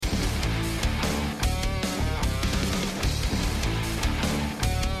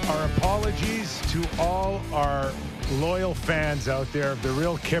Our apologies to all our loyal fans out there of the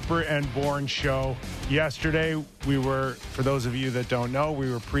Real Kipper and Bourne show. Yesterday, for those of you that don't know,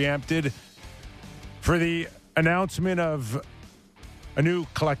 we were preempted for the announcement of a new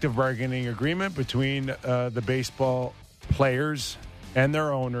collective bargaining agreement between the baseball players and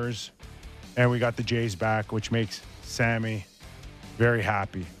their owners. And we got the Jays back, which makes Sammy very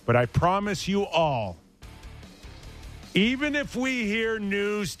happy. But I promise you all, even if we hear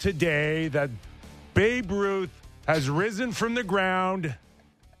news today that Babe Ruth has risen from the ground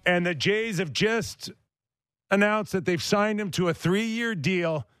and the Jays have just announced that they've signed him to a 3-year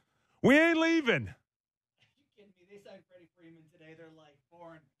deal, we ain't leaving. Are you kidding me? They signed Freddie Freeman today. They're like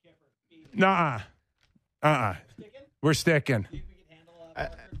Bourne, Kipper, Nuh-uh. Sticking? We're sticking. Do you think we can handle a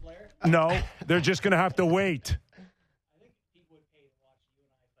Parker Blair? No, they're just going to have to wait. I think people would pay to watch you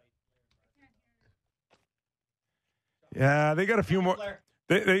and I fight Blair. Yeah, they got a few more.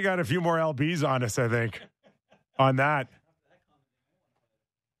 They got a few more LBs on us, I think, on that.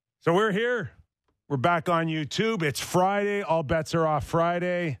 So we're here. We're back on YouTube. It's Friday. All bets are off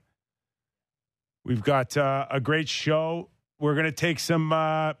Friday. We've got a great show. We're going to take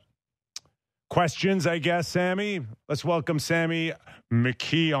some questions, I guess, Sammy. Let's welcome Sammy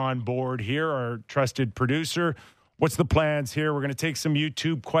McKee on board here, our trusted producer. What's the plans here? We're going to take some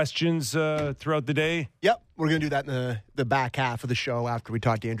YouTube questions throughout the day. Yep, we're going to do that in the back half of the show after we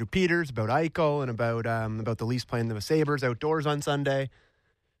talk to Andrew Peters about Eichel and about the Leafs playing the Sabres outdoors on Sunday.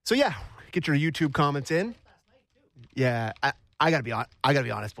 So yeah, get your YouTube comments in. Yeah, I gotta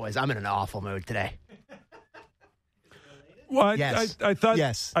be honest, boys. I'm in an awful mood today. Well, Yes. I thought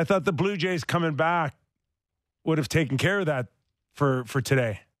Yes. I thought the Blue Jays coming back would have taken care of that for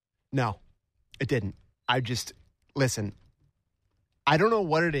today. No, it didn't. Listen, I don't know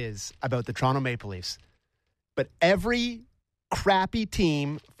what it is about the Toronto Maple Leafs, but every crappy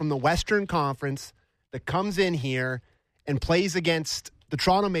team from the Western Conference that comes in here and plays against the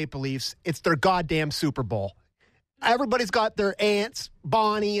Toronto Maple Leafs, it's their goddamn Super Bowl. Everybody's got their aunts,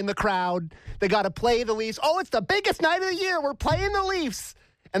 Bonnie, in the crowd. They got to play the Leafs. Oh, it's the biggest night of the year. We're playing the Leafs.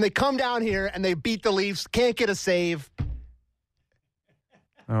 And they come down here and they beat the Leafs, can't get a save.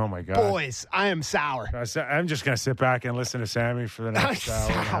 Oh, my God. Boys, I am sour. I'm just going to sit back and listen to Sammy for the next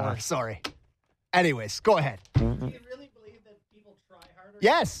hour. Sour, sorry. Anyways, go ahead. Do you really believe that people try harder?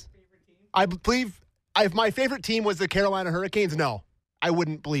 Yes. For their favorite team? I believe if my favorite team was the Carolina Hurricanes, no, I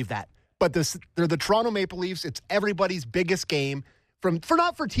wouldn't believe that. But they're the Toronto Maple Leafs. It's everybody's biggest game.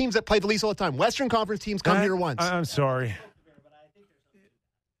 Not for teams that play the Leafs all the time. Western Conference teams come here once. I'm sorry.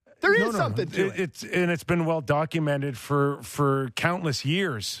 There is something to it. It's been well documented for countless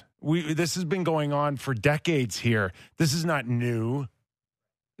years. This has been going on for decades here. This is not new.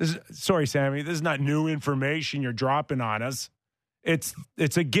 Sorry, Sammy. This is not new information you're dropping on us. It's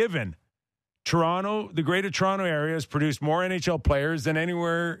a given. Toronto, the Greater Toronto area, has produced more NHL players than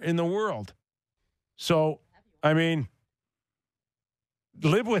anywhere in the world. So, I mean,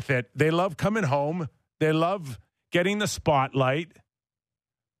 live with it. They love coming home. They love getting the spotlight.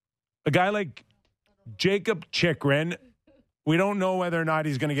 A guy like Jacob Chychrun, we don't know whether or not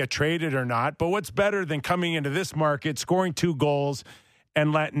he's going to get traded or not, but what's better than coming into this market, scoring 2 goals,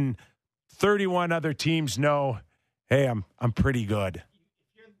 and letting 31 other teams know, hey, I'm pretty good. If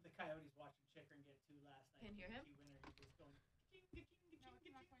you're the Coyotes watching Chychrun get 2 last night, Can you hear him? Just going,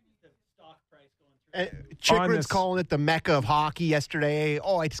 the stock price going through. Chychrun's calling it the mecca of hockey yesterday.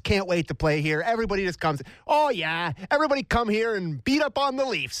 Oh, I just can't wait to play here. Everybody just comes. Oh, yeah. Everybody come here and beat up on the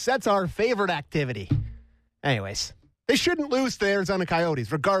Leafs. That's our favorite activity. Anyways, they shouldn't lose to the Arizona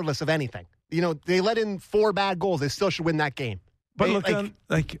Coyotes, regardless of anything. You know, they let in 4 bad goals. They still should win that game.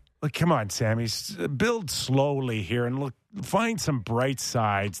 But come on, Sammy. Build slowly here and find some bright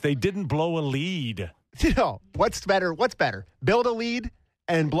sides. They didn't blow a lead. You know, what's better? Build a lead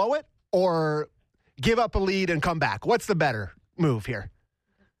and blow it, or give up a lead and come back? What's the better move here?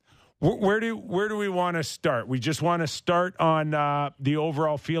 Where do we want to start? We just want to start on the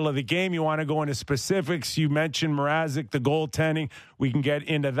overall feel of the game. You want to go into specifics? You mentioned Mrazek, the goaltending. We can get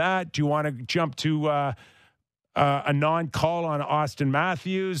into that. Do you want to jump to a non-call on Austin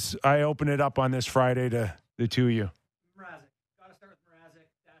Matthews? I open it up on this Friday to the two of you. Mrazek. Got to start with Mrazek.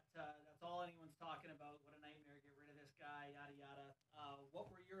 That's all anyone's talking about. What a nightmare. Get rid of this guy, yada, yada. What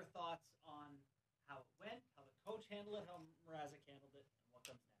were your thoughts on how it went, how the coach handled it, how Mrazek handled it, and what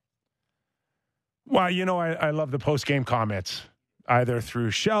comes next? Well, you know, I love the post-game comments, either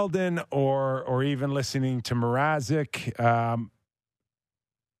through Sheldon or even listening to Mrazek.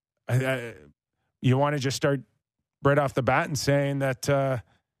 You want to just start right off the bat and saying that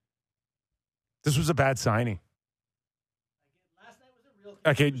this was a bad signing. Last night was a real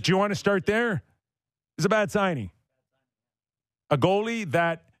Okay, do you want to start there? It's a bad signing. A goalie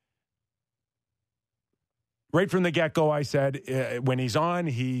that, right from the get-go, I said, when he's on,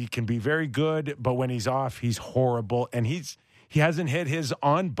 he can be very good, but when he's off, he's horrible. And he hasn't hit his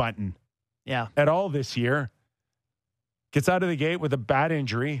on button at all this year. Gets out of the gate with a bad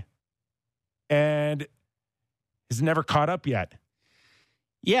injury and has never caught up yet.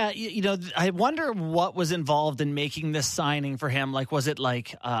 Yeah, I wonder what was involved in making this signing for him. Like, was it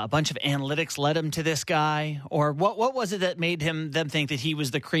like a bunch of analytics led him to this guy? Or what was it that made them think that he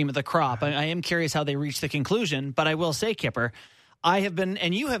was the cream of the crop? I am curious how they reached the conclusion, but I will say, Kipper, I have been,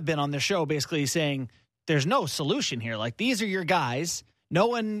 and you have been on the show basically saying there's no solution here. Like, these are your guys. No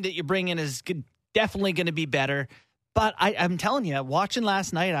one that you bring in is definitely going to be better. But I'm telling you, watching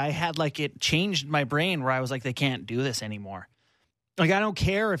last night, I had it changed my brain where I was like, they can't do this anymore. Like, I don't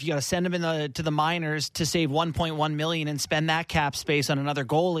care if you got to send him to the minors to save $1.1 million and spend that cap space on another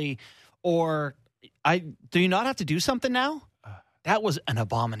goalie, or do you not have to do something now? That was an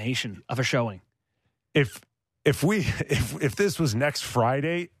abomination of a showing. If this was next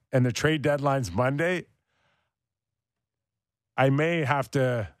Friday and the trade deadline's Monday, I may have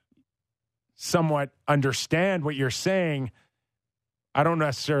to somewhat understand what you're saying. I don't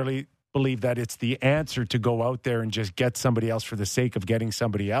necessarily believe that it's the answer to go out there and just get somebody else for the sake of getting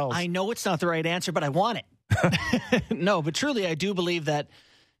somebody else. I know it's not the right answer, but I want it. No, but truly, I do believe that.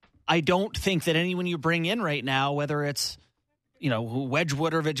 I don't think that anyone you bring in right now, whether it's,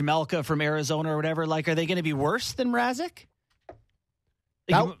 Wedgwood or Vejmelka from Arizona or whatever, are they going to be worse than Mrazek?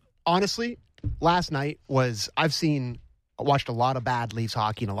 Honestly, last night I watched a lot of bad Leafs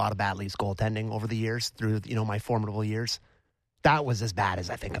hockey and a lot of bad Leafs goaltending over the years through, my formidable years. That was as bad as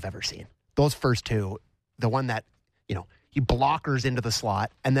I think I've ever seen. Those first two, the one that, he blockers into the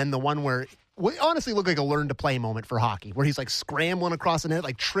slot, and then the one where it honestly looked like a learn-to-play moment for hockey, where he's scrambling across the net,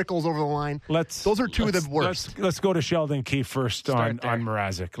 trickles over the line. Those are two of the worst. Let's go to Sheldon Keefe first on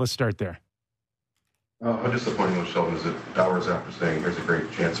Mrazek. Let's start there. How disappointing with Sheldon is it hours after saying there's a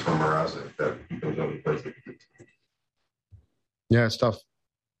great chance for Mrazek that he goes out and plays it? Yeah, it's tough.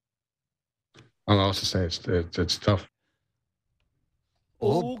 I don't know what to say. It's tough.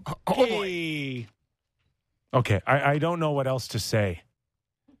 Okay. Okay, I don't know what else to say.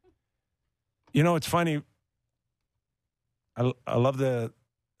 It's funny. I love the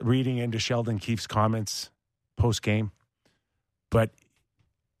reading into Sheldon Keefe's comments post-game, but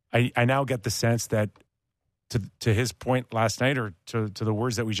I now get the sense that to his point last night, or to the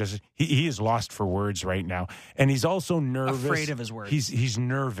words that we just, he is lost for words right now. And he's also nervous. Afraid of his words. He's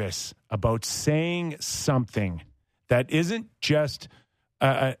nervous about saying something that isn't just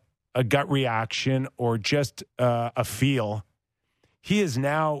a gut reaction or just a feel. He is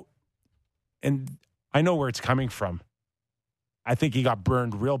now, and I know where it's coming from. I think he got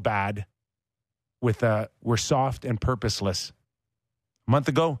burned real bad with we're soft and purposeless. A month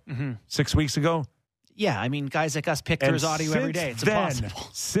ago, 6 weeks ago. Yeah, I mean, guys like us pick through his audio every day. It's impossible.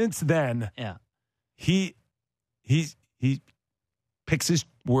 Since then, he picks his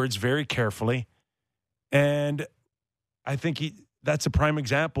words very carefully, and I think that's a prime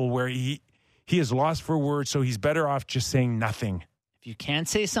example where he is lost for words, so he's better off just saying nothing. If you can't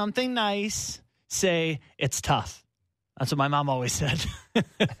say something nice, say it's tough. That's what my mom always said.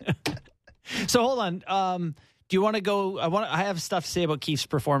 So hold on. Do you want to go? I have stuff to say about Keefe's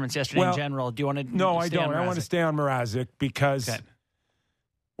performance yesterday in general. Do you want to? No, I don't. I want to stay on Mrazek because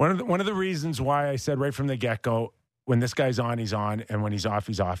one of the reasons why I said right from the get-go, when this guy's on, he's on, and when he's off,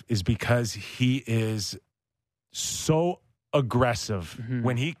 is because he is so aggressive. Mm-hmm.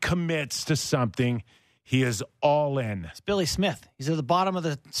 When he commits to something, he is all in. It's Billy Smith. He's at the bottom of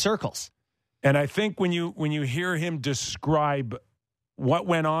the circles. And I think when you hear him describe what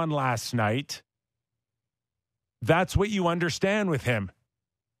went on last night, that's what you understand with him,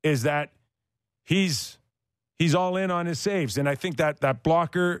 is that he's all in on his saves. And I think that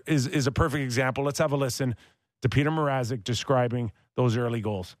blocker is a perfect example. Let's have a listen to Peter Mrazek describing those early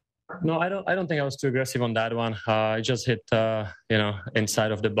goals. No, I don't think I was too aggressive on that one. I just hit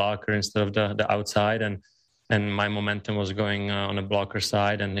inside of the blocker instead of the outside, and my momentum was going on the blocker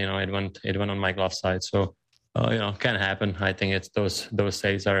side, and it went on my glove side. So can happen. I think it's those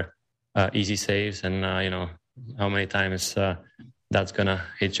saves are easy saves, and how many times that's gonna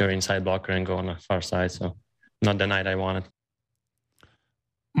hit your inside blocker and go on the far side. So not the night I wanted.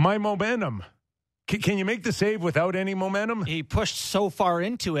 My momentum. Can you make the save without any momentum? He pushed so far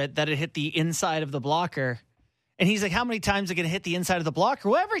into it that it hit the inside of the blocker. And he's like, how many times is it going to hit the inside of the blocker?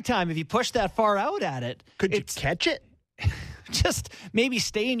 Well, every time if you push that far out at it. Could you catch it? Just maybe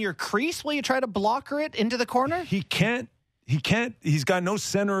stay in your crease while you try to blocker it into the corner? He can't He's got no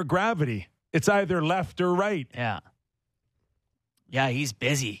center of gravity. It's either left or right. Yeah. Yeah, he's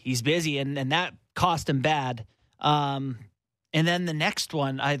busy, and that cost him bad. And then the next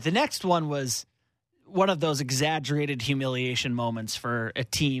one was one of those exaggerated humiliation moments for a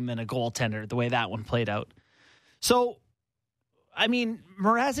team and a goaltender, the way that one played out. So, I mean,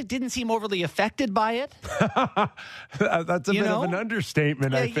 Mrazek didn't seem overly affected by it. That's a bit of an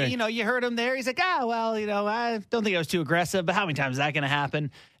understatement, I think. You heard him there. He's like, I don't think I was too aggressive, but how many times is that going to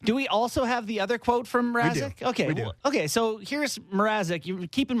happen? Do we also have the other quote from Mrazek? We do. Okay, so here's Mrazek. You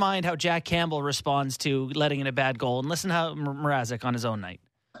keep in mind how Jack Campbell responds to letting in a bad goal, and listen how Mrazek on his own night.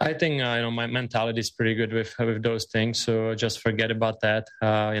 I think my mentality is pretty good with those things. So just forget about that.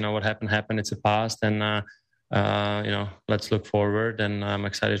 What happened. It's a past, and let's look forward. And I'm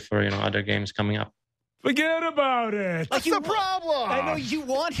excited for other games coming up. Forget about it. What's the problem? I know you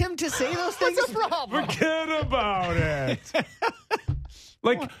want him to say those things. What's the problem? Forget about it.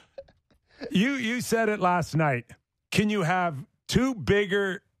 Like you said it last night. Can you have two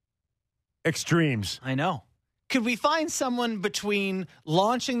bigger extremes? I know. Could we find someone between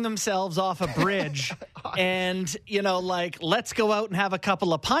launching themselves off a bridge and, let's go out and have a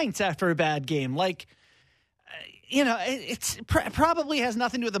couple of pints after a bad game? It's probably has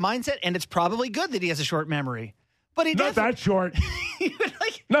nothing to do with the mindset, and it's probably good that he has a short memory. But he Not that short.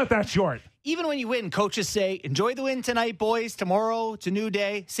 Not that short. Even when you win, coaches say, enjoy the win tonight, boys. Tomorrow, it's a new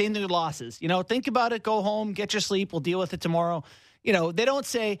day. Same thing with losses. Think about it, go home, get your sleep. We'll deal with it tomorrow. They don't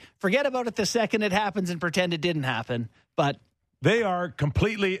say, forget about it the second it happens and pretend it didn't happen. But they are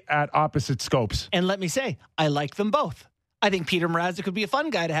completely at opposite scopes. And let me say, I like them both. I think Peter Mrazek would be a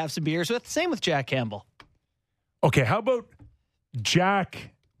fun guy to have some beers with. Same with Jack Campbell. Okay, how about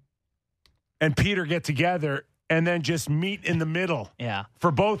Jack and Peter get together and then just meet in the middle? Yeah.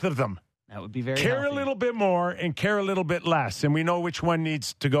 For both of them. That would be very Care healthy. a little bit more and care a little bit less. And we know which one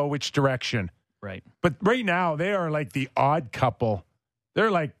needs to go which direction. Right. But right now, they are like the odd couple.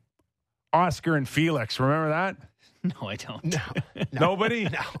 They're like Oscar and Felix. Remember that? No, I don't. No. Nobody?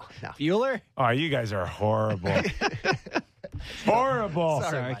 No. Bueller? Oh, you guys are horrible. Horrible.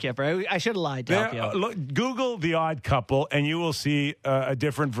 Sorry, Kipper. I should have lied to help you out. Look, Google the odd couple, and you will see a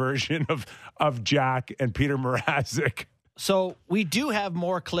different version of Jack and Peter Mrazek. So we do have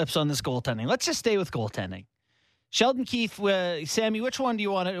more clips on this goaltending. Let's just stay with goaltending. Sheldon Keefe, Sammy, which one do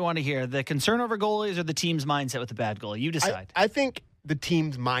you want to hear? The concern over goalies or the team's mindset with the bad goalie? You decide. I think the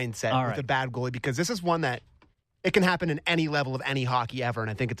team's mindset with the bad goalie, because this is one that it can happen in any level of any hockey ever, and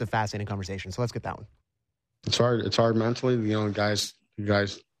I think it's a fascinating conversation. So let's get that one. It's hard. It's hard mentally. Guys.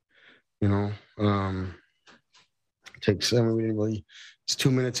 Takes. I mean, we didn't really. It's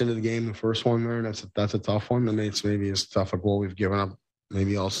 2 minutes into the game. The first one there. That's a tough one. I mean, it's maybe as tough a goal we've given up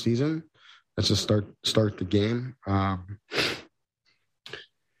maybe all season. Let's just start the game.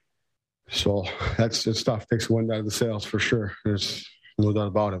 So it's tough. Takes the wind out of the sails for sure. There's no doubt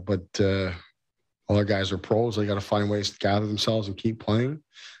about it. But all our guys are pros. They got to find ways to gather themselves and keep playing.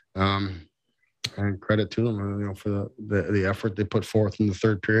 And credit to them, for the effort they put forth in the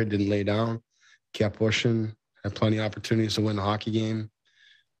third period. Didn't lay down, kept pushing, had plenty of opportunities to win the hockey game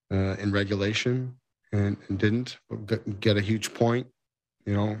in regulation, and didn't get a huge point.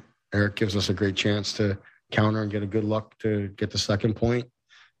 Eric gives us a great chance to counter and get a good luck to get the second point.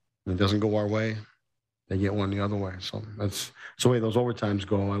 It doesn't go our way, they get one the other way. So that's the way those overtimes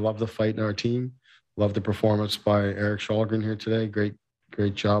go. I love the fight in our team. Love the performance by Erik Källgren here today.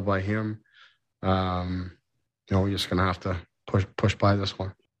 Great job by him. We're just gonna have to push by this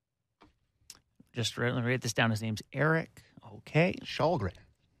one. Just write this down. His name's Erik. Okay, Källgren.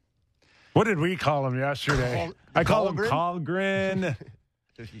 What did we call him yesterday? I call him Källgren.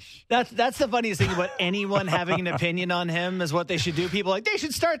 That's the funniest thing about anyone having an opinion on him is what they should do. People are like, they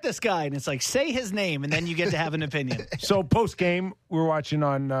should start this guy, and it's like, say his name, and then you get to have an opinion. So post game, we're watching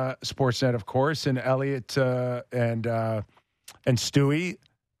on Sportsnet, of course, and Elliot and Stewie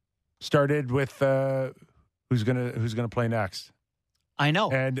started with who's gonna play next. I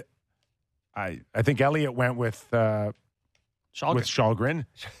know, and I think Elliot went with Källgren.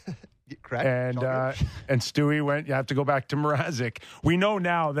 Correct. And Stewie went, you have to go back to Mrazek. We know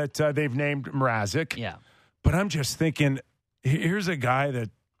now that they've named Mrazek. Yeah. But I'm just thinking, here's a guy that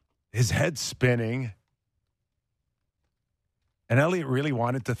his head's spinning. And Elliot really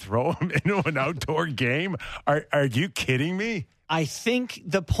wanted to throw him into an outdoor game. Are you kidding me? I think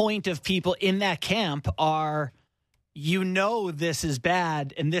the point of people in that camp are, this is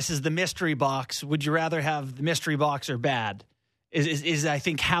bad and this is the mystery box. Would you rather have the mystery box or bad? is I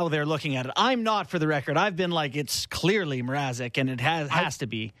think how they're looking at it. I'm not, for the record. I've been like, it's clearly Mrazek, and it has to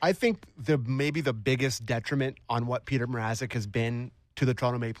be. I think maybe the biggest detriment on what Peter Mrazek has been to the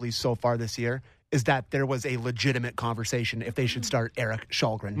Toronto Maple Leafs so far this year is that there was a legitimate conversation if they should start Erik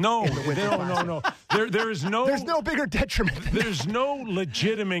Källgren. No. There's no bigger detriment. There's no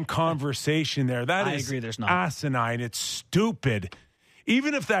legitimate conversation there. I agree, there's not. Asinine. It's stupid.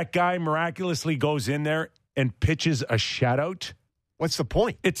 Even if that guy miraculously goes in there and pitches a shutout, what's the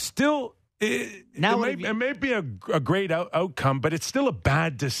point? It's still it may be a great outcome, but it's still a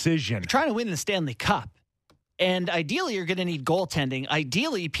bad decision. You're trying to win the Stanley Cup. And ideally, you're going to need goaltending.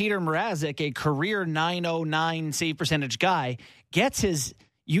 Ideally, Peter Mrazek, a career .909 save percentage guy, gets his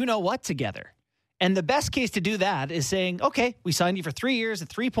you-know-what together. And the best case to do that is saying, okay, we signed you for 3 years at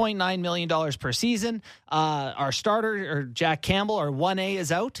 $3.9 million per season. Our starter, or Jack Campbell, our 1A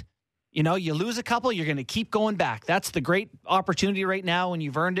is out. You know, you lose a couple, you're going to keep going back. That's the great opportunity right now when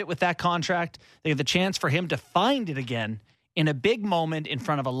you've earned it with that contract. They have the chance for him to find it again in a big moment in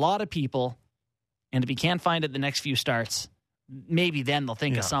front of a lot of people. And if he can't find it the next few starts, maybe then they'll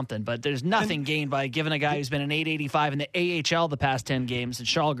think of something. But there's nothing gained by giving a guy who's been an .885 in the AHL the past 10 games and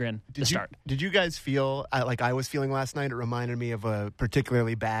Källgren to start. Did you guys feel like I was feeling last night? It reminded me of a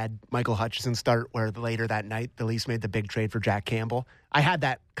particularly bad Michael Hutchinson start where later that night the Leafs made the big trade for Jack Campbell. I had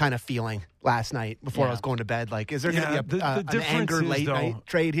that kind of feeling last night before I was going to bed. Like, is there going to be an anger late night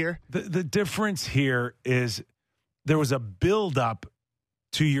trade here? The difference here is there was a build-up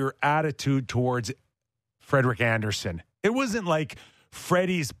to your attitude towards Frederik Andersen. It wasn't like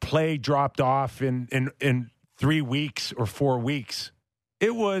Freddie's play dropped off in 3 weeks or 4 weeks.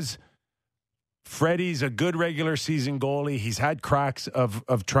 It was Freddie's a good regular season goalie. He's had cracks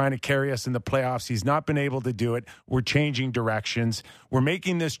of trying to carry us in the playoffs. He's not been able to do it. We're changing directions. We're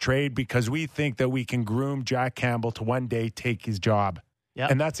making this trade because we think that we can groom Jack Campbell to one day take his job.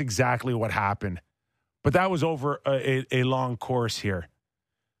 Yep. And that's exactly what happened. But that was over a long course here.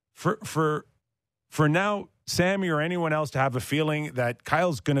 For now, Sammy or anyone else to have a feeling that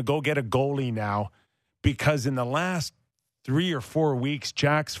Kyle's going to go get a goalie now because in the last 3 or 4 weeks,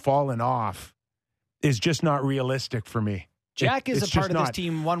 Jack's fallen off is just not realistic for me. Jack is a part of this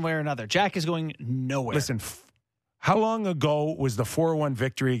team one way or another. Jack is going nowhere. Listen, how long ago was the 4-1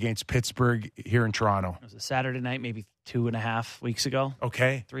 victory against Pittsburgh here in Toronto? It was a Saturday night, maybe 2.5 weeks ago.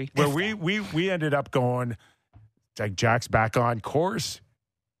 Okay. 3. Where we ended up going, like Jack's back on course.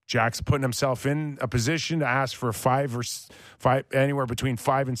 Jack's putting himself in a position to ask for anywhere between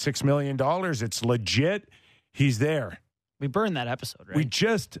 $5 and $6 million. It's legit. He's there. We burned that episode,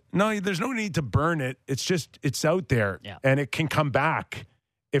 right? There's no need to burn it. It's out there. Yeah. And it can come back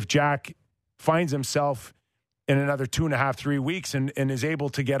if Jack finds himself in another 2.5, 3 weeks and is able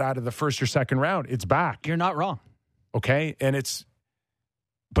to get out of the first or second round. It's back. You're not wrong. Okay. And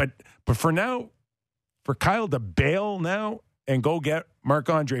but for now, for Kyle to bail now and go get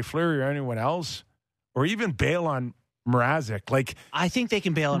Marc-Andre Fleury or anyone else, or even bail on Mrazek. Like, I think they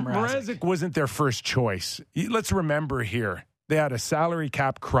can bail on Mrazek. Mrazek wasn't their first choice. Let's remember here, they had a salary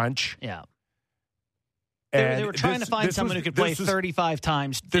cap crunch. Yeah. They were trying to find someone who could play 35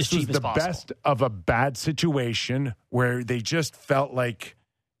 times as cheap as possible. This was the best of a bad situation where they just felt like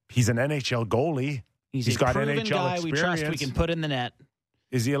he's an NHL goalie. He's got proven NHL guy experience. we trust we can put in the net.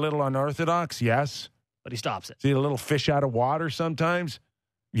 Is he a little unorthodox? Yes. But he stops it. Is he a little fish out of water sometimes?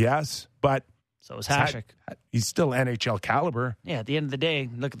 Yes. But so is Hasek. He's still NHL caliber. Yeah, at the end of the day,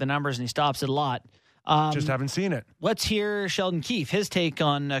 look at the numbers and he stops it a lot. Just haven't seen it. Let's hear Sheldon Keefe, his take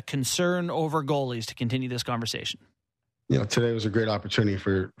on concern over goalies to continue this conversation. Today was a great opportunity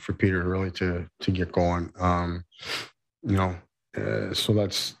for Peter really to get going. So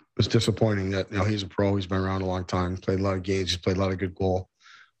it's disappointing that he's a pro. He's been around a long time, played a lot of games, he's played a lot of good goal.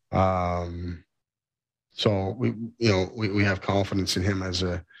 So we have confidence in him as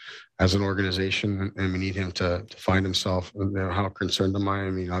an organization, and we need him to find himself. How concerned am I?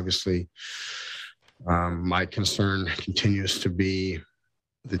 I mean, obviously, my concern continues to be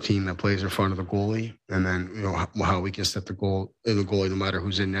the team that plays in front of the goalie, and then how we can set the goalie, no matter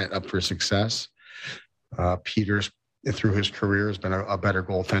who's in net, up for success. Peter's through his career has been a better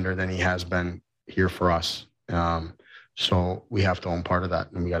goaltender than he has been here for us. So we have to own part of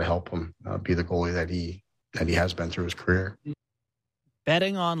that, and we got to help him be the goalie that he has been through his career.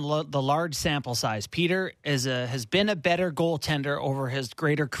 Betting on the large sample size, Peter has been a better goaltender over his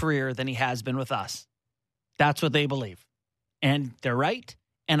greater career than he has been with us. That's what they believe. And they're right,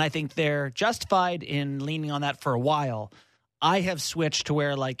 and I think they're justified in leaning on that for a while. I have switched to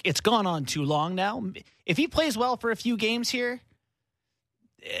where, it's gone on too long now. If he plays well for a few games here,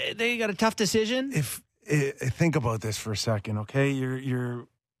 they got a tough decision. think about this for a second, okay? You're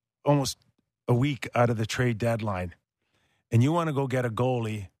almost a week out of the trade deadline, and you want to go get a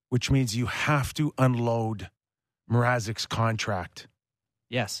goalie, which means you have to unload Mrazek's contract.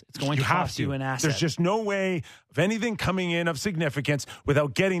 Yes, it's going to cost you an asset. There's just no way of anything coming in of significance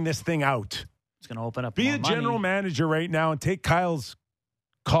without getting this thing out. It's going to open up Be more a general money. manager right now and take Kyle's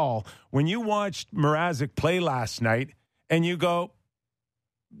call. When you watched Mrazek play last night and you go,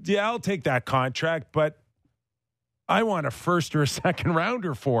 yeah, I'll take that contract, but I want a first or a second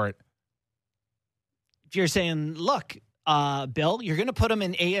rounder for it. If you're saying, look, Bill, you're going to put him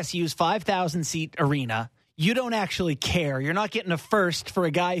in ASU's 5,000-seat arena. You don't actually care. You're not getting a first for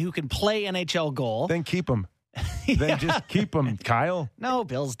a guy who can play NHL goal. Then keep him. Then just keep him, Kyle. No,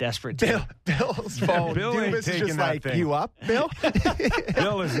 Bill's desperate too. Bill's phone. Bill ain't Dubas is taking just that like, thing. you up, Bill?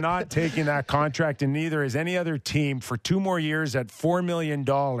 Bill is not taking that contract, and neither is any other team for 2 more years at $4 million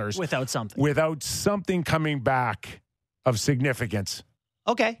Without something coming back of significance.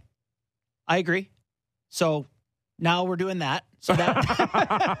 Okay. I agree. So now we're doing that. So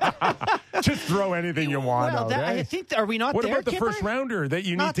that Just throw anything you want out. I think, are we not What there, about the Kipper? first rounder that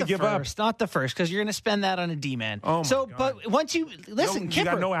you need to give up? Not the first, because you're going to spend that on a D-man. Oh, my God. But once you listen, You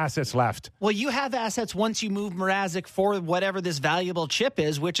Kipper, got no assets left. well, you have assets once you move Mrazek for whatever this valuable chip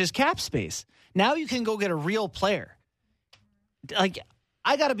is, which is cap space. Now you can go get a real player. Like,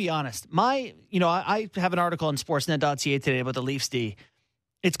 I got to be honest. I have an article on Sportsnet.ca today about the Leafs D.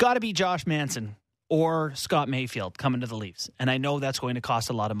 It's got to be Josh Manson or Scott Mayfield coming to the Leafs. And I know that's going to cost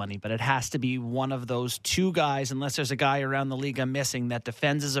a lot of money, but it has to be one of those two guys, unless there's a guy around the league I'm missing, that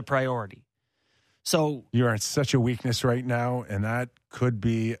defends as a priority. So You're in such a weakness right now, and that could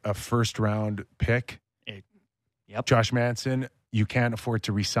be a first-round pick. Yep. Josh Manson, you can't afford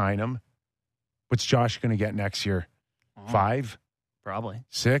to re-sign him. What's Josh going to get next year? 5? Probably.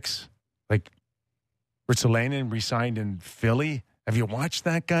 6? Like, Ristolainen re-signed in Philly? Have you watched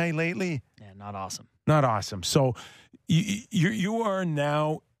that guy lately? Yeah, not awesome. Not awesome. So you are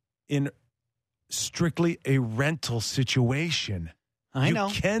now in strictly a rental situation. I know.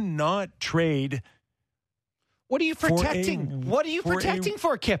 You cannot trade. What are you protecting? What are you protecting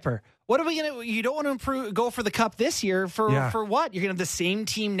for, Kipper? What are we going to? You don't want to go for the cup this year for what? You're going to have the same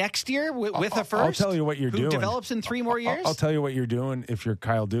team next year with a first? I'll tell you what you're doing. Who develops in 3 more years? I'll tell you what you're doing if you're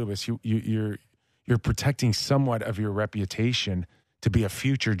Kyle Dubas. You're protecting somewhat of your reputation to be a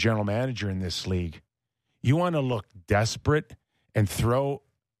future general manager in this league. You want to look desperate and throw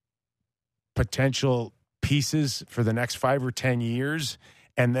potential pieces for the next 5 or 10 years.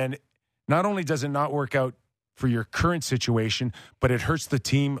 And then not only does it not work out for your current situation, but it hurts the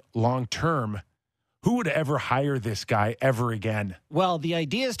team long term. Who would ever hire this guy ever again? Well, the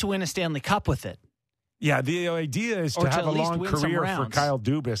idea is to win a Stanley Cup with it. Yeah, the idea is Or to have at a least long win some career for rounds. Kyle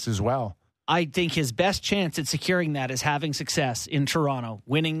Dubas as well. I think his best chance at securing that is having success in Toronto,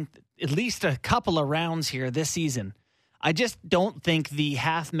 winning at least a couple of rounds here this season. I just don't think the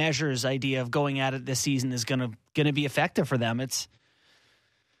half measures idea of going at it this season is going to be effective for them.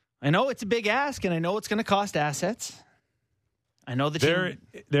 I know it's a big ask, and I know it's going to cost assets. I know that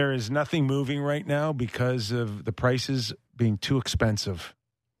there is nothing moving right now because of the prices being too expensive.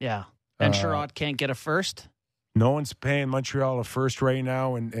 Yeah, and Sherrod can't get a first. No one's paying Montreal a first right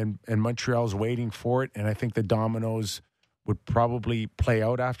now, and Montreal's waiting for it. And I think the dominoes would probably play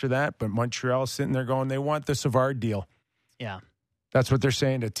out after that. But Montreal's sitting there going, they want the Savard deal. Yeah. That's what they're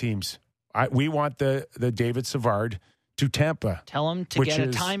saying to teams. We want the David Savard to Tampa. Tell them to get a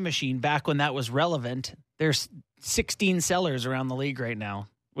time machine back when that was relevant. There's 16 sellers around the league right now,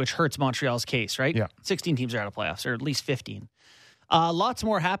 which hurts Montreal's case, right? Yeah. 16 teams are out of playoffs, or at least 15. Lots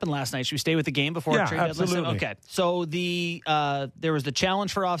more happened last night. Should we stay with the game before trade deadline? Absolutely. Okay. So there was the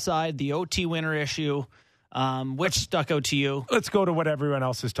challenge for offside, the OT winner issue. Which stuck out to you? Let's go to what everyone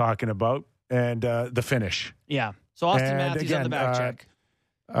else is talking about and the finish. Yeah. So Austin And Matthews again, on the back check.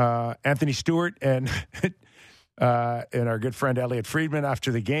 Anthony Stewart and our good friend Elliot Friedman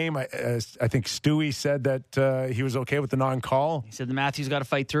after the game. I think Stewie said that he was okay with the non-call. He said the Matthews got to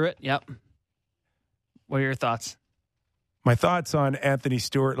fight through it. Yep. What are your thoughts? My thoughts on Anthony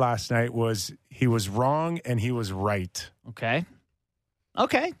Stewart last night was he was wrong and he was right. Okay.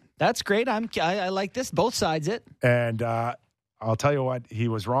 That's great. I like this. Both sides it. And I'll tell you what he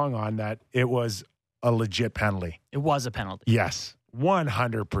was wrong on, that it was a legit penalty. It was a penalty. Yes,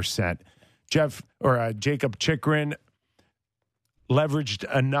 100%. Jacob Chychrun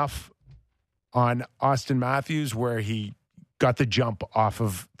leveraged enough on Austin Matthews where he got the jump off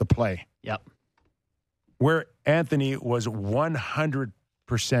of the play. Yep. Where Anthony was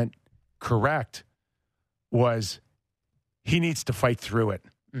 100% correct was he needs to fight through it.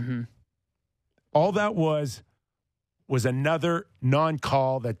 Mm-hmm. All that was another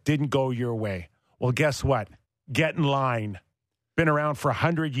non-call that didn't go your way. Well, guess what? Get in line. Been around for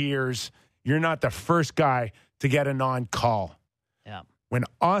 100 years. You're not the first guy to get a non-call. Yeah. When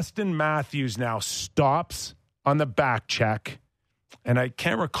Austin Matthews now stops on the back check, and I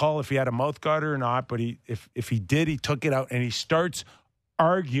can't recall if he had a mouth guard or not, but if he did, he took it out, and he starts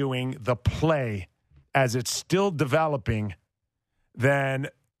arguing the play as it's still developing, then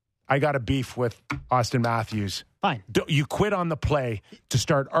I got a beef with Austin Matthews. Fine. You quit on the play to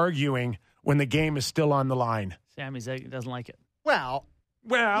start arguing when the game is still on the line. Sammy doesn't like it. Well,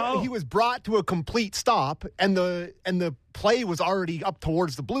 Well, he was brought to a complete stop, and the play was already up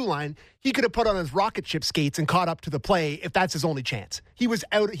towards the blue line. He could have put on his rocket ship skates and caught up to the play if that's his only chance. He was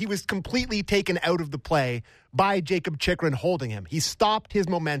out. He was completely taken out of the play by Jacob Chychrun holding him. He stopped his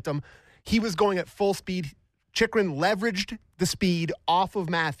momentum. He was going at full speed. Chychrun leveraged the speed off of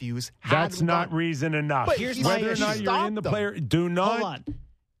Matthews. that's not reason enough. But here's my Whether or issue. not you're in the Stop player, Hold on.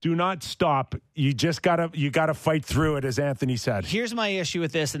 do not stop. You just gotta fight through it, as Anthony said. Here's my issue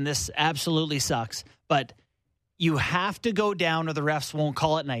with this, and this absolutely sucks, but you have to go down or the refs won't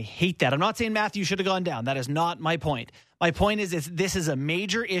call it, and I hate that. I'm not saying Matthews should have gone down. That is not my point. My point is this is a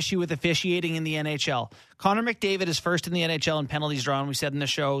major issue with officiating in the NHL. Connor McDavid is first in the NHL in penalties drawn. We said in the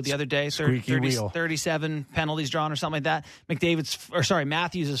show the other day, Squeaky wheel. 37 penalties drawn or something like that.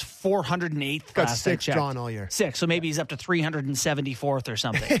 Matthews is 408th. Got last I 6 checked. drawn all year. 6, so maybe he's up to 374th or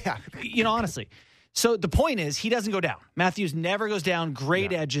something. Yeah. You know, honestly. So the point is, he doesn't go down. Matthews never goes down.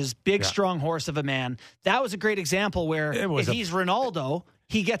 Great edges, big, strong horse of a man. That was a great example where if he's Ronaldo,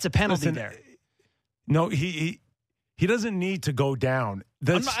 he gets a penalty there. No, he doesn't need to go down.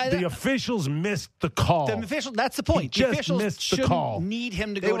 The officials missed the call. That's the point. He The just officials missed the shouldn't call. need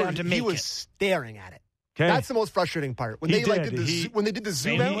him to go down to make He was it. staring at it. Okay. That's the most frustrating part. When He they did. when they did the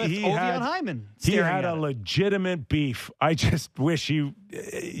zoom Same out. with he Ovion had- Hyman. He staring had at a it. legitimate beef. I just wish you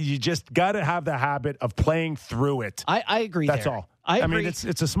just got to have the habit of playing through it. I agree. That's there. all. I mean, agree.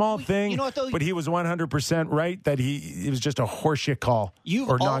 it's a small thing, you know what, though? but he was 100% right that it was just a horseshit call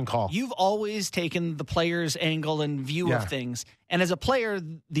or non-call. You've always taken the player's angle and view Yeah. of things, and as a player,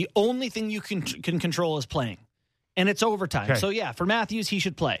 the only thing you can control is playing, and it's overtime. Okay. So yeah, for Matthews, he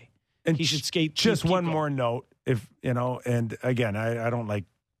should play. And He should skate. Just keep one going. more note, and again, I don't like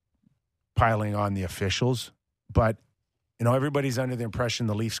piling on the officials, but everybody's under the impression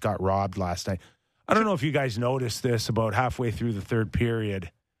the Leafs got robbed last night. I don't know if you guys noticed this about halfway through the third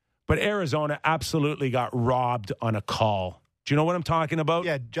period, but Arizona absolutely got robbed on a call. Do you know what I'm talking about?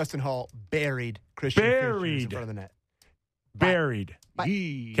 Yeah, Justin Hall buried Christian Fischer in front of the net. Buried.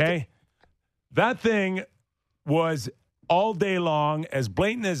 Okay? That thing was all day long as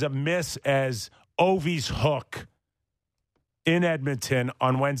blatant as a miss as Ovi's hook in Edmonton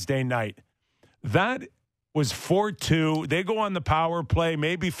on Wednesday night. That was 4-2. They go on the power play,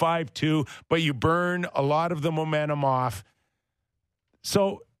 maybe 5-2, but you burn a lot of the momentum off.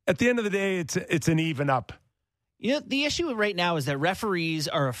 So at the end of the day, it's an even up. The issue right now is that referees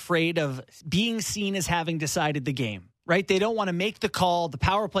are afraid of being seen as having decided the game, right? They don't want to make the call. The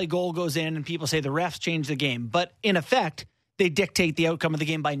power play goal goes in, and people say the refs changed the game. But in effect, they dictate the outcome of the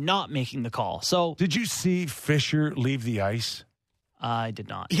game by not making the call. So Did you see Fisher leave the ice? I did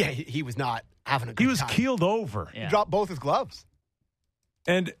not. Yeah, he was not having a good He was time. keeled over. Yeah. He dropped both his gloves.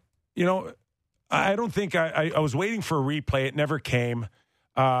 And, I don't think I was waiting for a replay. It never came.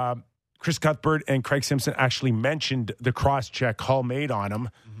 Chris Cuthbert and Craig Simpson actually mentioned the cross-check Hull made on him,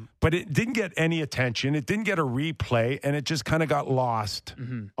 but it didn't get any attention. It didn't get a replay, and it just kind of got lost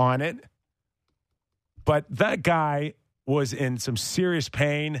on it. But that guy was in some serious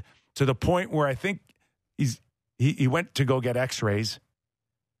pain to the point where I think he went to go get x-rays.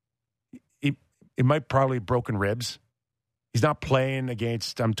 He might probably have broken ribs. He's not playing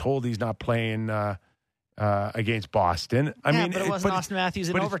I'm told he's not playing against Boston. I mean, but it wasn't Austin Matthews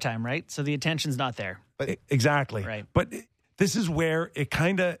in but overtime, right? So the attention's not there. Exactly. Right. But this is where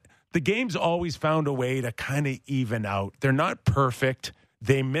the game's always found a way to kind of even out. They're not perfect.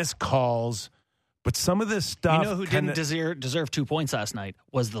 They miss calls. But some of this stuff. You know who didn't deserve 2 points last night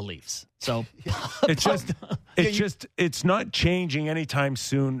was the Leafs. So it's not changing anytime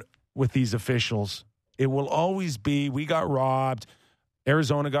soon with these officials. It will always be, we got robbed.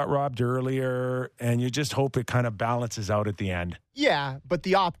 Arizona got robbed earlier, and you just hope it kind of balances out at the end. Yeah, but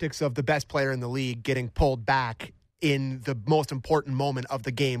the optics of the best player in the league getting pulled back in the most important moment of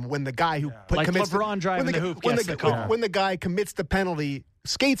the game when the guy who Like commits LeBron driving the hoop gets the call. when the guy commits the penalty,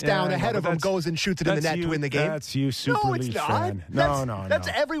 skates down ahead of him, goes and shoots it in the net to win the game. That's you, Super No, it's League not. fan. No. That's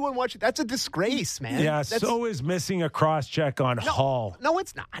everyone watching. That's a disgrace, man. Yeah, so is missing a cross check on Hall. No,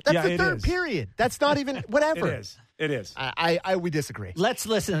 it's not. That's the third is. period. That's not even whatever. It is. We disagree. Let's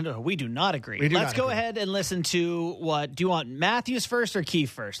listen. No, we do not agree. We do Let's not go agree. ahead and listen to what. Do you want Matthews first or Keefe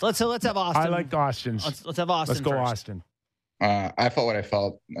first? Let's have Austin. I like Austin's. Let's have Austin. Let's go first. Austin. I felt what I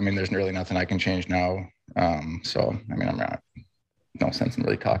felt. I mean, there's really nothing I can change now. So, I mean, I'm not. No sense in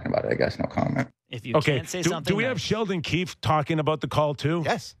really talking about it. I guess no comment. If you Okay. can't say something, Do we then- have Sheldon Keefe talking about the call too?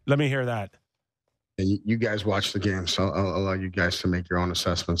 Yes. Let me hear that. You guys watch the game, so I'll allow you guys to make your own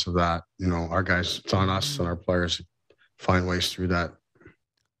assessments of that. You know, our guys, it's on us and our players to find ways through that.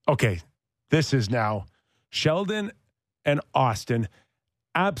 Okay. This is now Sheldon and Austin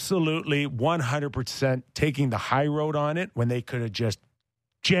absolutely 100% taking the high road on it when they could have just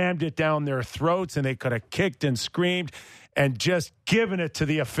jammed it down their throats and they could have kicked and screamed and just given it to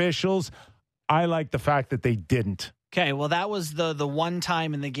the officials. I like the fact that they didn't. Okay, well, that was the one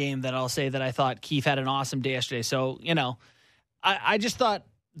time in the game that I'll say that I thought Keefe had an awesome day yesterday. So, you know, I just thought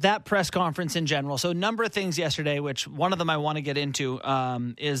that press conference in general. So, a number of things yesterday, which one of them I want to get into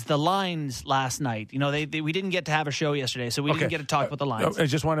is the lines last night. You know, we didn't get to have a show yesterday, so we didn't get to talk about the lines. I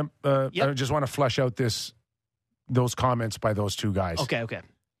just want to flesh out those comments by those two guys. Okay.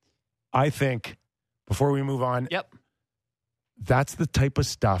 I think before we move on, Yep. that's the type of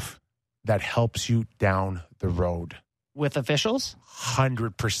stuff that helps you down the road. With officials?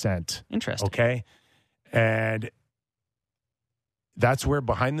 100%. Interesting. Okay. And that's where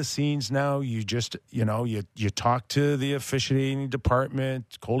behind the scenes now you just, you talk to the officiating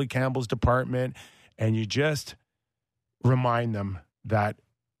department, Coley Campbell's department, and you just remind them that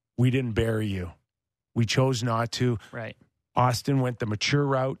we didn't bury you. We chose not to. Right. Austin went the mature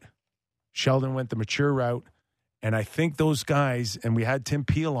route. Sheldon went the mature route. And I think those guys, and we had Tim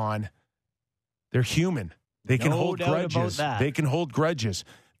Peel on, they're human. They can No hold doubt about grudges. that. They can hold grudges.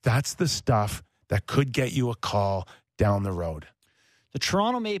 That's the stuff that could get you a call down the road. The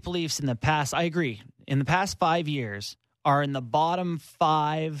Toronto Maple Leafs in the past, I agree, in the past 5 years are in the bottom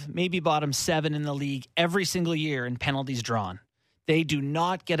 5, maybe bottom 7 in the league every single year in penalties drawn. They do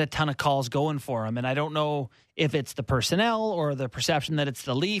not get a ton of calls going for them, and I don't know if it's the personnel or the perception that it's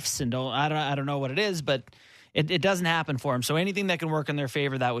the Leafs, and I don't know what it is, but it doesn't happen for them. So anything that can work in their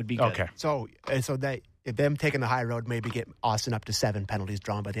favor, that would be good. Okay. So they if them taking the high road, maybe get Austin up to 7 penalties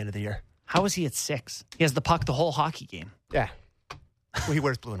drawn by the end of the year. How is he at 6? He has the puck the whole hockey game. Yeah. Well, he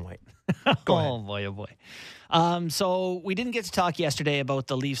wears blue and white. Go ahead. Oh, boy, oh, boy. So we didn't get to talk yesterday about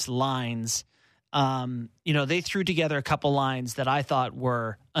the Leafs lines. They threw together a couple lines that I thought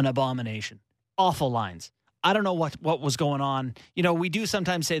were an abomination. Awful lines. I don't know what was going on. You know, we do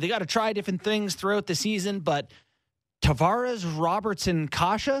sometimes say they got to try different things throughout the season, but Tavares, Robertson,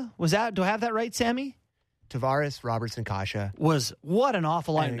 Kasha, do I have that right, Sammy? Tavares, Robertson, Kasha. What an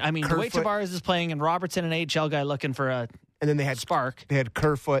awful line. And I mean, the way Kerfoot. Tavares is playing and Robertson, an AHL guy looking for a And then they had spark. They had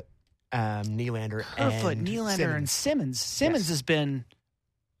Kerfoot, Nylander, and Nylander, and Simmons. Simmons has been,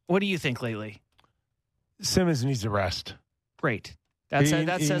 what do you think lately? Simmons needs a rest. Great. That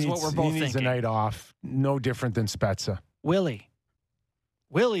says what we're both He needs thinking. a night off. No different than Spezza.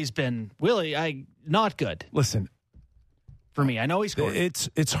 Willie's been not good Listen, for me. I know he scored.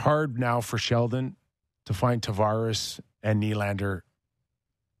 it's hard now for Sheldon to find Tavares and Nylander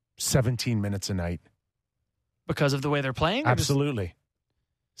 17 minutes a night. Because of the way they're playing? Or Absolutely.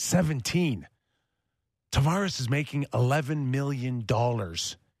 17. Tavares is making $11 million.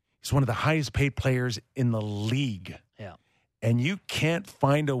 He's one of the highest paid players in the league. Yeah. And you can't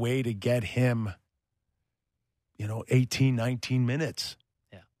find a way to get him, 18, 19 minutes.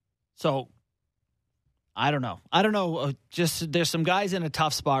 So, I don't know. Just there's some guys in a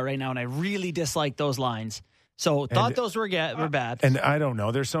tough spot right now, and I really dislike those lines. So, thought those were bad. And I don't know.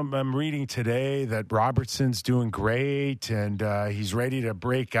 I'm reading today that Robertson's doing great and he's ready to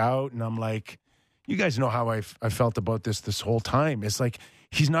break out. And I'm like, you guys know how I felt about this whole time. It's like,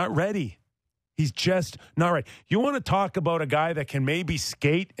 he's not ready. He's just not right. You want to talk about a guy that can maybe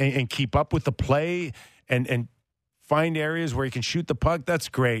skate and keep up with the play and find areas where he can shoot the puck? That's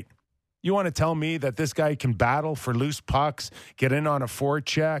great. You want to tell me that this guy can battle for loose pucks, get in on a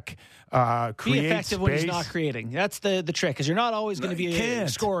forecheck, create be effective space? when he's not creating. That's the trick, because you're not always going to be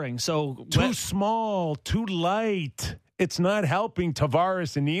scoring. So too small, too light. It's not helping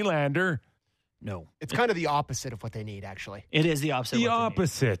Tavares and Nylander. No. It's kind of the opposite of what they need, actually. It is the opposite. The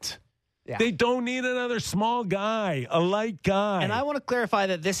opposite. Yeah. They don't need another small guy, a light guy. And I want to clarify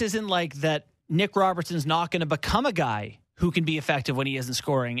that this isn't like that Nick Robertson's not going to become a guy who can be effective when he isn't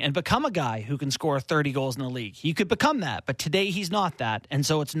scoring and become a guy who can score 30 goals in the league. He could become that, but today he's not that. And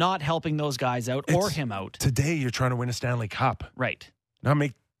so it's not helping those guys out or him out. Today you're trying to win a Stanley Cup. Right. Not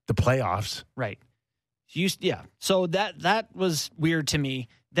make the playoffs. Right. So that was weird to me.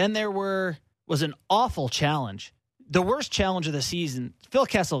 Then there was an awful challenge. The worst challenge of the season. Phil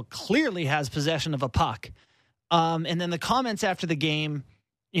Kessel clearly has possession of a puck. And then the comments after the game,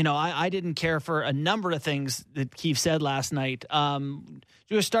 I didn't care for a number of things that Keefe said last night. Do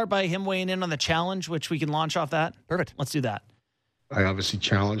we start by him weighing in on the challenge, which we can launch off that? Perfect. Let's do that. I obviously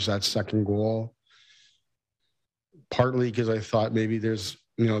challenged that second goal, partly because I thought maybe there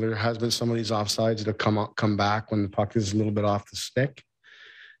has been some of these offsides that have come back when the puck is a little bit off the stick.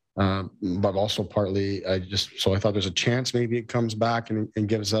 But also partly I thought there's a chance maybe it comes back and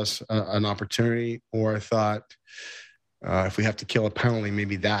gives us an opportunity, or I thought if we have to kill a penalty,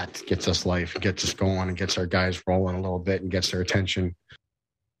 maybe that gets us life, gets us going, and gets our guys rolling a little bit and gets their attention.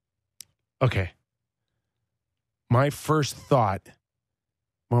 Okay. My first thought,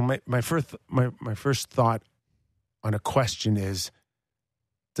 my first thought on a question is,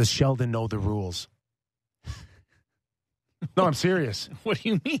 does Sheldon know the rules? No, I'm serious. What do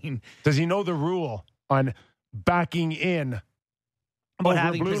you mean? Does he know the rule on backing in? About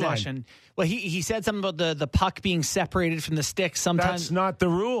having possession. Line? Well, he said something about the puck being separated from the stick. Sometimes that's not the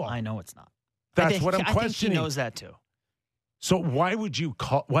rule. I know it's not. That's what I'm questioning. I think he knows that too. So why would you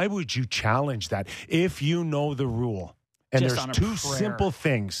challenge that if you know the rule? And Just there's two simple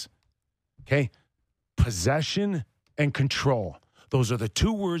things. Okay? Possession and control. Those are the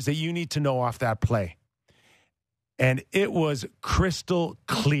two words that you need to know off that play. And it was crystal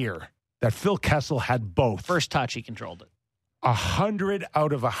clear that Phil Kessel had both. First touch, he controlled it. 100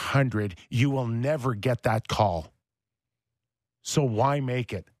 out of 100, you will never get that call. So why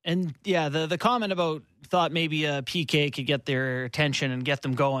make it? And yeah, the comment about thought maybe a PK could get their attention and get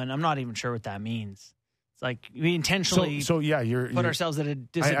them going. I'm not even sure what that means. It's like we intentionally you're put ourselves at a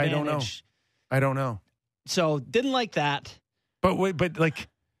disadvantage. I don't know. So didn't like that. But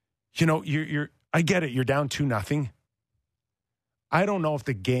you're I get it. You're down 2-0. I don't know if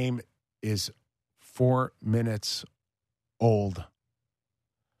the game is 4 minutes old.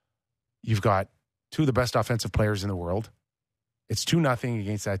 You've got two of the best offensive players in the world. It's 2-0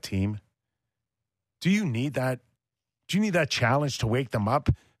 against that team. Do you need that? Do you need that challenge to wake them up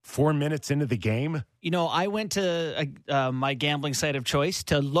 4 minutes into the game? I went to my gambling site of choice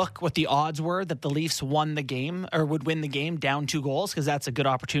to look what the odds were that the Leafs won the game or would win the game down 2 goals, because that's a good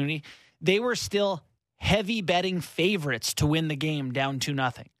opportunity. They were still heavy betting favorites to win the game down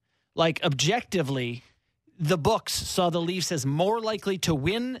 2-0. Like, objectively, the books saw the Leafs as more likely to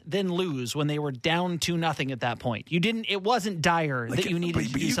win than lose when they were down 2-0 at that point. It wasn't dire that you needed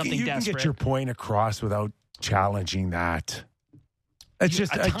to do something desperate. You can get your point across without challenging that. It's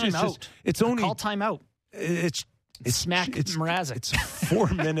just timeout. It's only call timeout. It's smack Mrazek. It's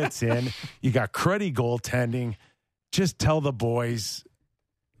 4 minutes in. You got cruddy goaltending. Just tell the boys,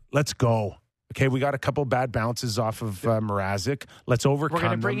 let's go. Okay, we got a couple bad bounces off of Mrazek. Let's overcome them. We're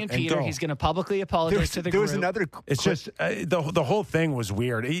going to bring in Peter. Go. He's going to publicly apologize to the group. There was another. It's just the whole thing was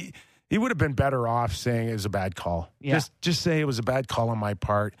weird. He would have been better off saying it was a bad call. Yeah. Just say it was a bad call on my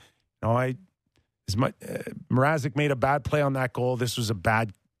part. Mrazek made a bad play on that goal. It's a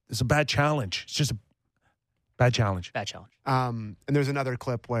bad challenge. It's just a bad challenge. Bad challenge. And there's another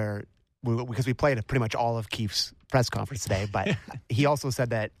clip where, because we played pretty much all of Keefe's press conference today, but he also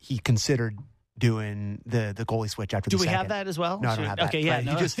said that he considered doing the goalie switch after the second. Do we have that as well? No, I don't have that. Okay, yeah.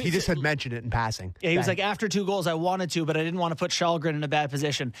 No. He just had mentioned it in passing. Yeah, he was like, after 2 goals, I wanted to, but I didn't want to put Källgren in a bad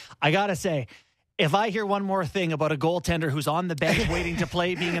position. I got to say, if I hear one more thing about a goaltender who's on the bench waiting to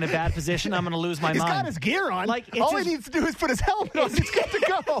play being in a bad position, I'm going to lose my mind. He's got his gear on. All he needs to do is put his helmet on. He's good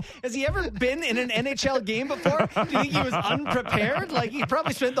to go. Has he ever been in an NHL game before? Do you think he was unprepared? He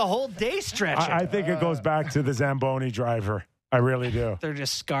probably spent the whole day stretching. I think it goes back to the Zamboni driver. I really do. They're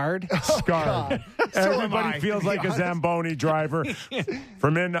just scarred. Scarred. Everybody feels like a Zamboni driver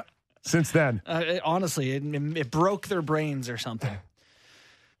since then. Honestly, it broke their brains or something.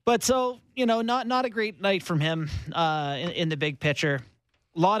 But so, not a great night from him in the big picture.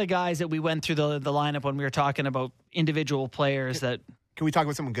 A lot of guys that we went through the lineup when we were talking about individual players that... Can we talk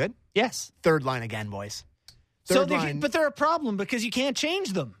about someone good? Yes. Third line again, boys. But they're a problem because you can't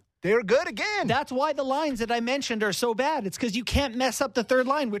change them. They're good again. That's why the lines that I mentioned are so bad. It's because you can't mess up the third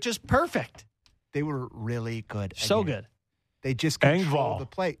line, which is perfect. They were really good. So again. good. They just controlled the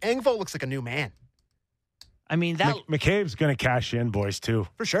play. Engvall looks like a new man. I mean, that McCabe's going to cash in, boys, too.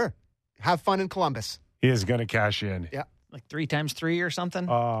 For sure. Have fun in Columbus. He is going to cash in. Yeah. Like 3 times 3 or something?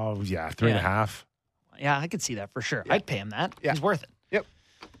 Oh, yeah, 3.5. Yeah, I could see that for sure. Yeah. I'd pay him that. Yeah. He's worth it. Yep.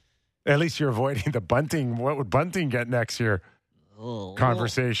 At least you're avoiding the Bunting. What would Bunting get next year? Oh.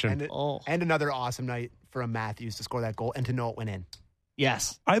 Conversation. And another awesome night for a Matthews to score that goal and to know it went in.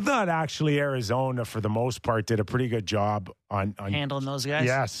 Yes. I thought actually Arizona, for the most part, did a pretty good job on Handling those guys?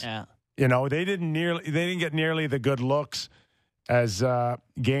 Yes. Yeah. You know, they didn't get nearly the good looks as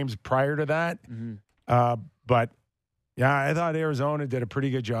games prior to that. Mm-hmm. But yeah, I thought Arizona did a pretty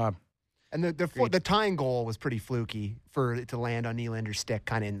good job. And the tying goal was pretty fluky for it to land on Nylander's stick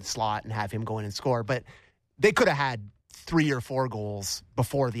kind of in the slot and have him go in and score. But they could have had 3 or 4 goals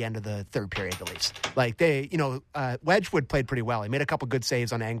before the end of the third period, the Leafs. Like Wedgwood played pretty well. He made a couple good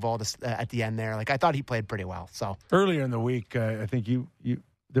saves on Engvall at the end there. Like I thought he played pretty well. So earlier in the week, I think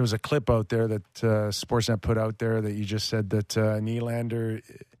there was a clip out there that Sportsnet put out there that you just said that Nylander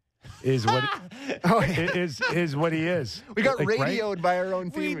is what is what he is. We got Like, radioed right? by our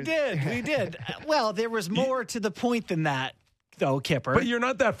own We team. did. Well, there was more to the point than that, though, Kipper. But you're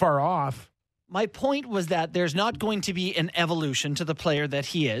not that far off. My point was that there's not going to be an evolution to the player that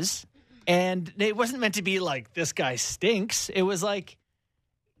he is. And it wasn't meant to be like, this guy stinks. It was like,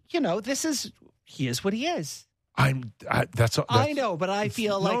 he is what he is. That's I know, but I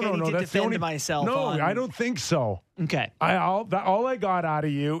feel like I need to that's the defend myself. No, on... I don't think so. Okay. All I got out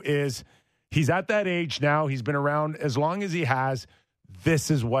of you is he's at that age now. He's been around as long as he has.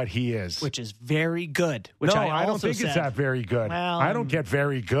 This is what he is. Which is very good. Which no, I don't also think it's said, that very good. Well, I don't get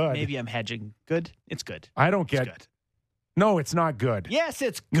very good. Maybe I'm hedging. Good? It's good. I don't get. It's good. No, it's not good. Yes,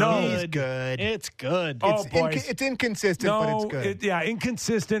 it's good. No. He's good. It's good. Oh, boys. It's inconsistent, but it's good.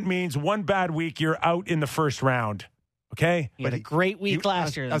 Inconsistent means one bad week, you're out in the first round. Okay? He had a great week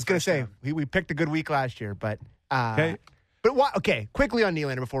last year. I was going to say, we picked a good week last year, but... Okay. But why? Okay, quickly on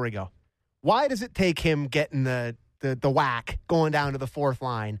Nylander before we go. Why does it take him getting the whack, going down to the fourth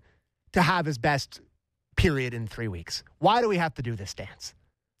line, to have his best period in 3 weeks? Why do we have to do this dance?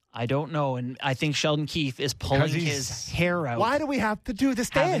 I don't know, and I think Sheldon Keefe is pulling his hair out. Why do we have to do this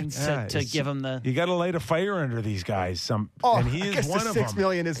dance? To give him the... You got to light a fire under these guys. And he is one of them. $6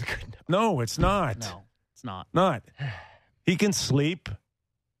 million isn't good enough. No, it's not. No, it's not. Not. He can sleep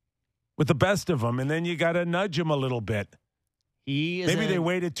with the best of them, and then you got to nudge him a little bit. He is Maybe they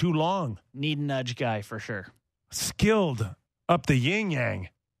waited too long. Need a nudge guy for sure. Skilled up the yin-yang.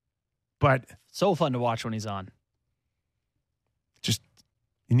 But so fun to watch when he's on. Just,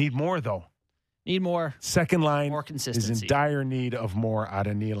 you need more, though. Need more. Second line more consistency. is in dire need of more out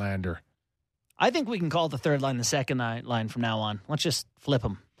of Nylander. I think we can call the third line the second line from now on. Let's just flip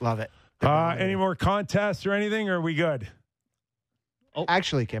them. Love it. Any more contests or anything, or are we good? Oh.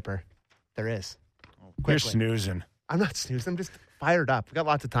 Actually, Kipper, there is. You're snoozing. I'm not snoozing. I'm just fired up. We got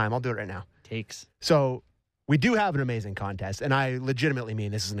lots of time. I'll do it right now. Takes. So we do have an amazing contest, and I legitimately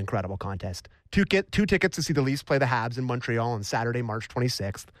mean this is an incredible contest. Two tickets to see the Leafs play the Habs in Montreal on Saturday, March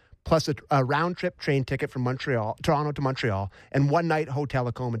 26th, plus a round-trip train ticket from Toronto to Montreal, and one-night hotel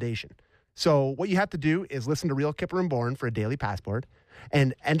accommodation. So what you have to do is listen to Real Kipper and Bourne for a daily passport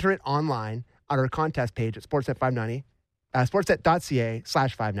and enter it online on our contest page at Sportsnet 590,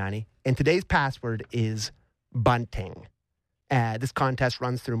 sportsnet.ca/590, and today's password is Bunting. This contest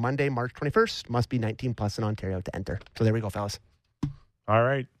runs through Monday, March 21st. Must be 19 plus in Ontario to enter. So there we go, fellas. All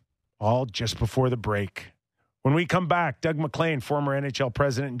right. All just before the break. When we come back, Doug MacLean, former NHL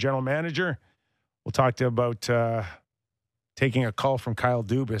president and general manager, we'll talk to you about taking a call from Kyle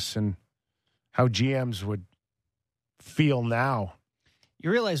Dubas and how GMs would feel now.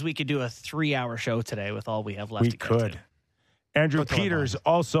 You realize we could do a 3-hour show today with all we have left. We could. Andrew Peters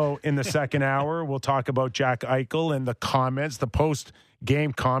also in the second hour. We'll talk about Jack Eichel and the comments, the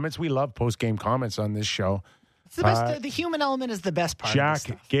post-game comments. We love post-game comments on this show. It's the best. The human element is the best part.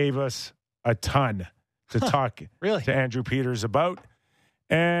 Jack gave us a ton to talk to Andrew Peters about.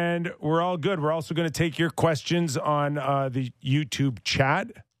 And we're all good. We're also going to take your questions on the YouTube chat.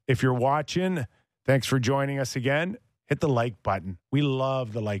 If you're watching, thanks for joining us again. Hit the like button. We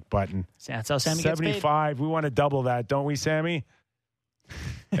love the like button. That's how Sammy 75. We want to double that, don't we, Sammy?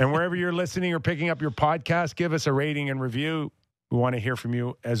 And wherever you're listening or picking up your podcast, give us a rating and review. We want to hear from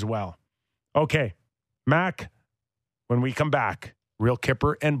you as well. Okay, Mac, when we come back, Real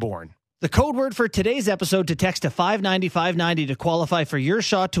Kipper and Bourne. The code word for today's episode to text to 590 590 to qualify for your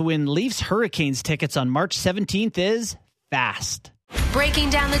shot to win Leafs Hurricanes tickets on March 17th is FAST. Breaking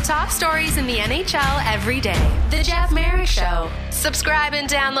down the top stories in the NHL every day. The Jeff Merrick Show. Subscribe and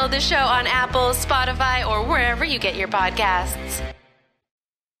download the show on Apple, Spotify, or wherever you get your podcasts.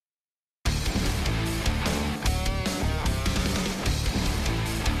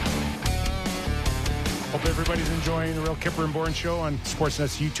 Hope everybody everybody's enjoying the Real Kipper and Bourne Show on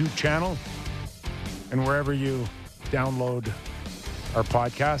Sportsnet's YouTube channel and wherever you download our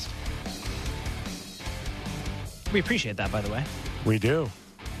podcast. We appreciate that, by the way. We do.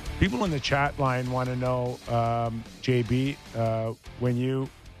 People in the chat line want to know, JB, when you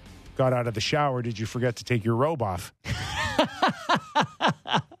got out of the shower, did you forget to take your robe off?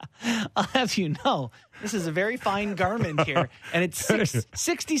 I'll have you know, this is a very fine garment here, and it's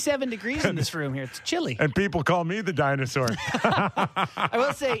 67 degrees in this room here. It's chilly. And people call me the dinosaur. I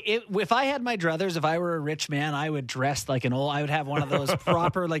will say, if I had my druthers, if I were a rich man, I would dress like I would have one of those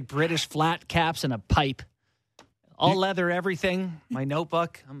proper, like, British flat caps and a pipe. All leather, everything. My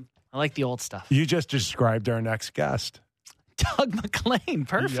notebook. I like the old stuff. You just described our next guest. Doug MacLean.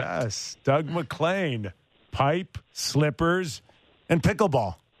 Perfect. Yes, Doug MacLean. Pipe, slippers, and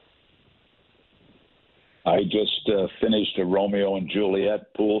pickleball. I just finished a Romeo and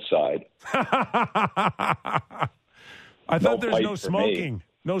Juliet poolside. I thought there's no pipe for smoking. me.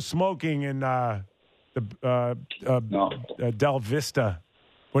 No smoking in No. Del Vista.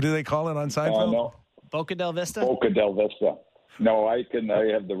 What do they call it on Seinfeld? No. Boca del Vista? Boca del Vista. No, I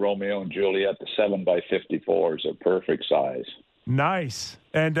have the Romeo and Juliet. The 7x54s are perfect size. Nice.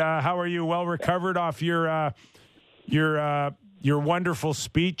 And how are you? Well recovered off your wonderful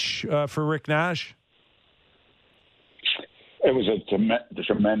speech for Rick Nash? It was a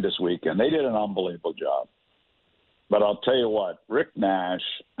tremendous weekend. They did an unbelievable job. But I'll tell you what, Rick Nash,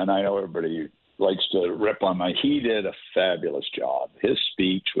 and I know everybody likes to rip on my, he did a fabulous job. His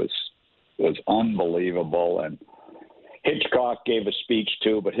speech was unbelievable, and Hitchcock gave a speech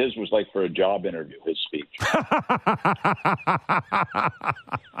too, but his was like for a job interview, his speech.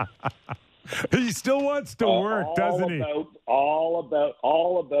 He still wants to work, doesn't he? All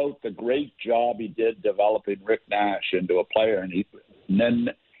about the great job he did developing Rick Nash into a player. And then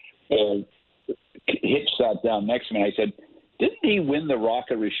Hitch sat down next to me, and I said, didn't he win the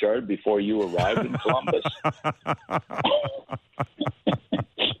Rocket Richard before you arrived in Columbus?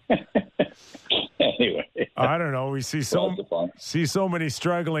 Anyway, I don't know. We see so many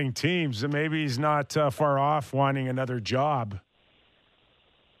struggling teams, and maybe he's not far off wanting another job.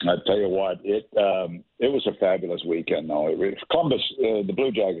 I tell you what, it was a fabulous weekend. Though Columbus, the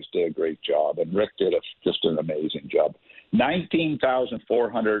Blue Jackets did a great job, and Rick did just an amazing job.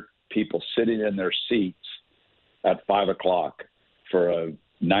 19,400 people sitting in their seats at 5:00 for a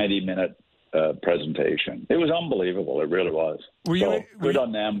 90-minute presentation. It was unbelievable. It really was. Good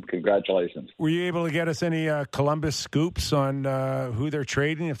on them. Congratulations. Were you able to get us any Columbus scoops on who they're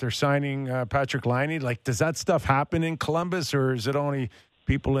trading, if they're signing Patrick Laine? Like, does that stuff happen in Columbus, or is it only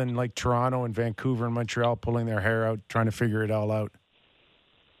people in like Toronto and Vancouver and Montreal pulling their hair out trying to figure it all out?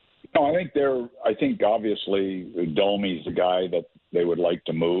 No, I think obviously Domi's the guy that they would like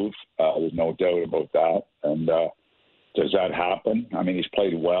to move. There's no doubt about that. And does that happen? I mean, he's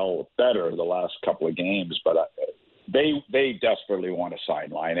played better the last couple of games, but they desperately want to sign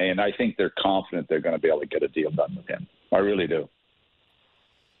Laine, and I think they're confident they're going to be able to get a deal done with him. I really do.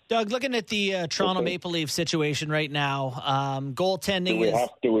 Doug, looking at the Toronto Maple Leafs situation right now, goaltending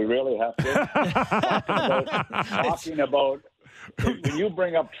Do we really have to? Talking about when you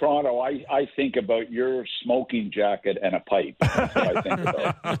bring up Toronto, I think about your smoking jacket and a pipe. That's what I think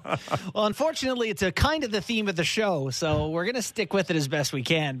about. Well, unfortunately, it's a kind of the theme of the show, so we're going to stick with it as best we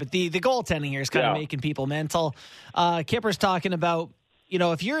can. But the goaltending here is kind of making people mental. Kipper's talking about,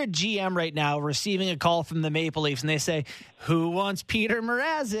 if you're a GM right now receiving a call from the Maple Leafs and they say, who wants Peter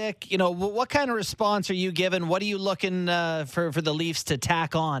Mrazek? What kind of response are you given? What are you looking for the Leafs to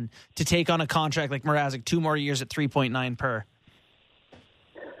tack on to take on a contract like Mrazek, 2 more years at 3.9 per?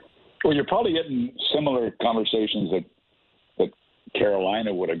 Well, you're probably getting similar conversations that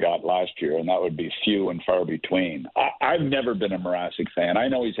Carolina would have got last year, and that would be few and far between. I've never been a Mrazek fan. I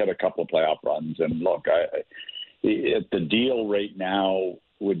know he's had a couple of playoff runs, and look, the deal right now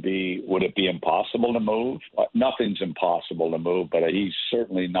would it be impossible to move? Nothing's impossible to move, but he's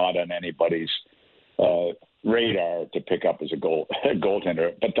certainly not on anybody's radar to pick up as a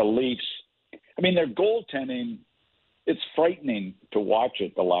goaltender. But the Leafs, their goaltending, it's frightening to watch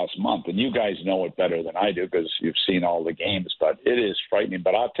it the last month. And you guys know it better than I do because you've seen all the games, but it is frightening.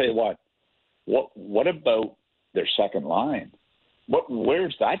 But I'll tell you what about their second line?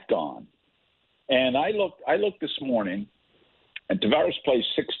 Where's that gone? And I looked this morning, and Tavares played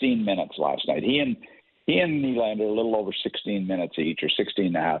 16 minutes last night. He and Nylander a little over 16 minutes each, or 16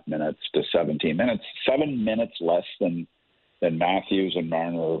 and a half minutes to 17 minutes. 7 minutes less than Matthews and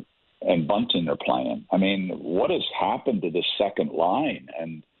Marner and Bunting are playing. What has happened to the second line,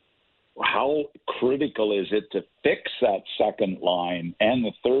 and how critical is it to fix that second line and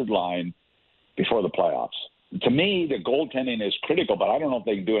the third line before the playoffs? to me, the goaltending is critical, but I don't know if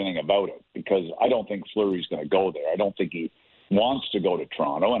they can do anything about it because I don't think Fleury's going to go there. I don't think he wants to go to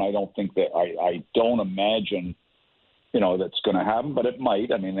Toronto, and I don't think that I don't imagine, that's going to happen, but it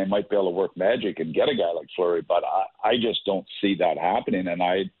might. I mean, they might be able to work magic and get a guy like Fleury, but I just don't see that happening. And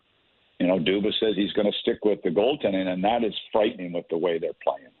Dubas says he's going to stick with the goaltending, and that is frightening with the way they're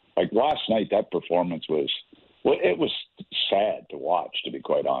playing. Like last night, that performance was sad to watch, to be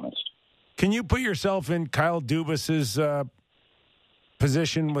quite honest. Can you put yourself in Kyle Dubas's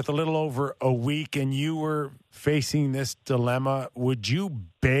position with a little over a week and you were facing this dilemma? Would you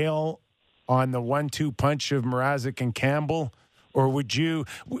bail on the 1-2 punch of Mrazek and Campbell? Or would you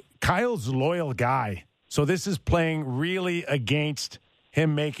 – Kyle's a loyal guy, so this is playing really against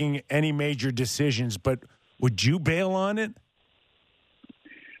him making any major decisions, but would you bail on it?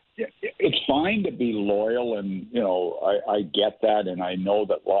 It's fine to be loyal, and, I get that, and I know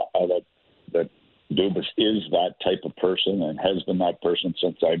that Dubas is that type of person and has been that person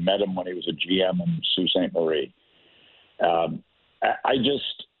since I met him when he was a GM in Sault Ste. Marie. I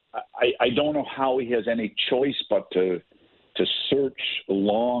don't know how he has any choice but to search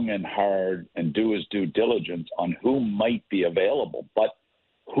long and hard and do his due diligence on who might be available. But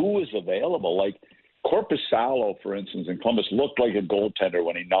who is available? Like Korpisalo, for instance, in Columbus looked like a goaltender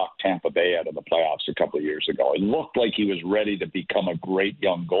when he knocked Tampa Bay out of the playoffs a couple of years ago. It looked like he was ready to become a great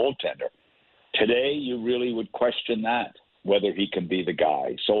young goaltender. Today, you really would question that, whether he can be the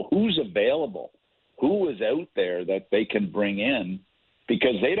guy. So who's available? Who is out there that they can bring in?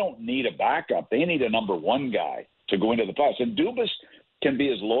 Because they don't need a backup. They need a number one guy to go into the playoffs. And Dubas can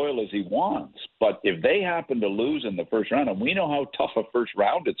be as loyal as he wants. But if they happen to lose in the first round, and we know how tough a first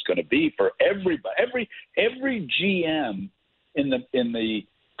round it's going to be for everybody, every GM in the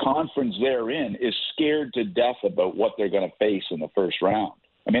conference they're in is scared to death about what they're going to face in the first round.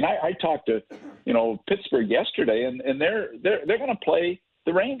 I mean, I talked to, Pittsburgh yesterday, and they're going to play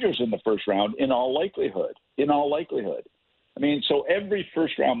the Rangers in the first round in all likelihood. I mean, so every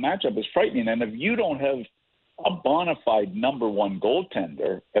first round matchup is frightening. And if you don't have a bona fide number one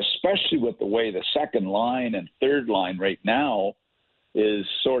goaltender, especially with the way the second line and third line right now is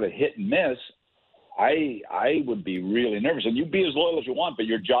sort of hit and miss, I would be really nervous. And you'd be as loyal as you want, but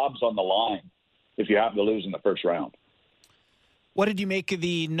your job's on the line if you happen to lose in the first round. What did you make of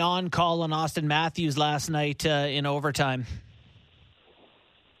the non-call on Austin Matthews last night in overtime?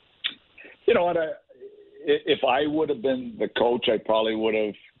 You know what? If I would have been the coach, I probably would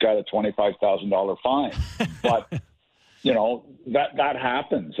have got a $25,000 fine. But, that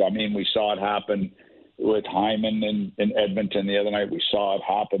happens. I mean, we saw it happen with Hyman in Edmonton the other night. We saw it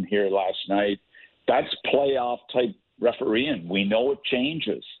happen here last night. That's playoff-type refereeing. We know it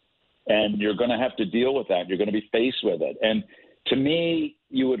changes, and you're going to have to deal with that. You're going to be faced with it. And to me,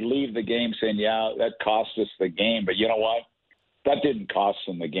 you would leave the game saying, yeah, that cost us the game. But you know what? That didn't cost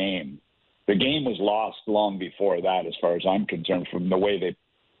them the game. The game was lost long before that, as far as I'm concerned, from the way that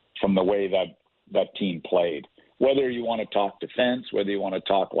team played. Whether you want to talk defense, whether you want to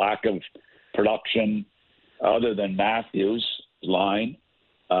talk lack of production, other than Matthews' line,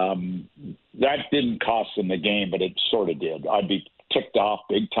 that didn't cost them the game, but it sort of did. I'd be ticked off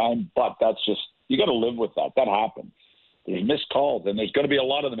big time, but that's just, you got to live with that. That happens. There's missed calls, and there's going to be a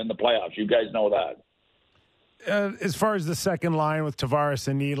lot of them in the playoffs. You guys know that. As far as the second line with Tavares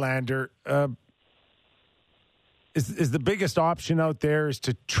and Nylander, is the biggest option out there is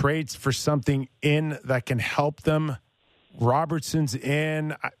to trade for something in that can help them? Robertson's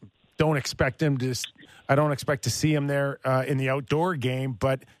in. I don't expect to see him there in the outdoor game.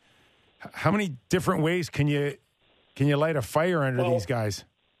 But how many different ways can you light a fire under these guys?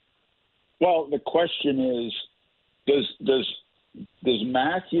 Well, the question is, does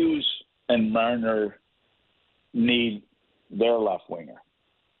Matthews and Marner need their left winger?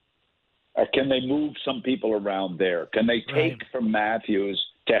 Can they move some people around there? Can they take from Matthews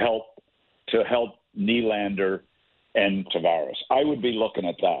to help Nylander and Tavares? I would be looking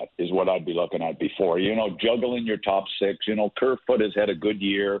at that, is what I'd be looking at before. Juggling your top six. Kerfoot has had a good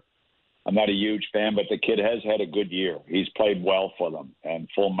year. I'm not a huge fan, but the kid has had a good year. He's played well for them and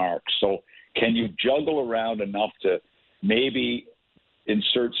full marks. So can you juggle around enough to maybe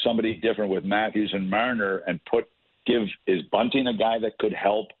insert somebody different with Matthews and Marner and is Bunting a guy that could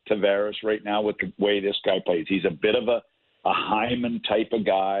help Tavares right now with the way this guy plays? He's a bit of a Hyman type of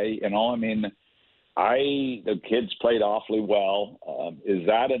guy. The kid's played awfully well. Is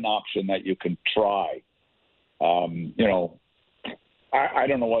that an option that you can try? I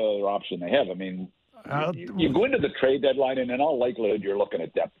don't know what other option they have. I mean, you go into the trade deadline, and in all likelihood, you're looking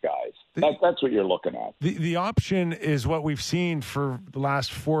at depth guys. That's what you're looking at. The option is what we've seen for the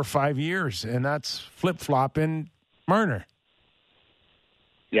last 4 or 5 years, and that's flip-flopping Marner.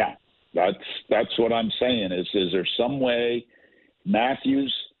 Yeah, that's what I'm saying. Is there some way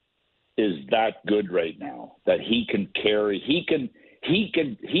Matthews is that good right now that he can carry?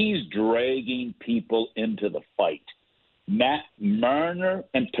 He's dragging people into the fight. Marner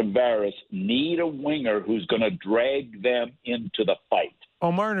and Tavares need a winger who's going to drag them into the fight.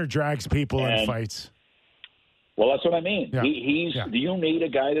 Oh, Marner drags people in fights. Well, that's what I mean. Yeah. You need a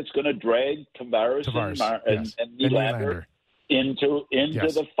guy that's going to drag Tavares and Nylander into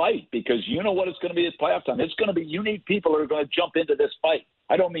the fight, because you know what it's going to be at playoff time. It's going to be, you need people who are going to jump into this fight.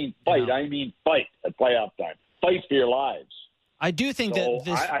 I don't mean fight. I mean fight at playoff time. Fight for your lives. I do think that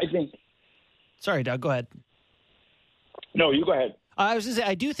this. I think. Sorry, Doug. Go ahead. No, you go ahead. I was going to say,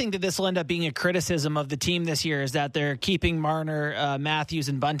 I do think that this will end up being a criticism of the team this year, is that they're keeping Marner, Matthews,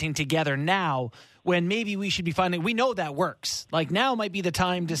 and Bunting together now, when maybe we should be finding, we know that works. Like, now might be the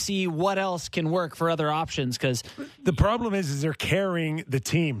time to see what else can work for other options, because the problem is they're carrying the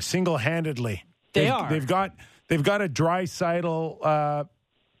team single-handedly. They've got a Draisaitl,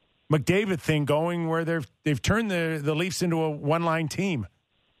 McDavid thing going where they've turned the Leafs into a one-line team.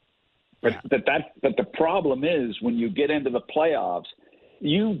 But the problem is, when you get into the playoffs,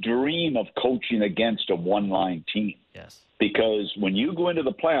 you dream of coaching against a one-line team. Yes. Because when you go into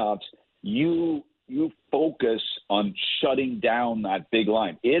the playoffs, you focus on shutting down that big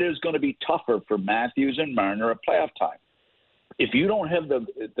line. It is going to be tougher for Matthews and Marner at playoff time. If you don't have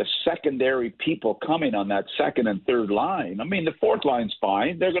the secondary people coming on that second and third line, I mean, the fourth line's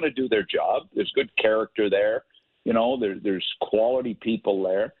fine. They're going to do their job. There's good character there. You know, there's quality people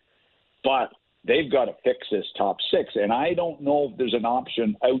there. But they've got to fix this top six. And I don't know if there's an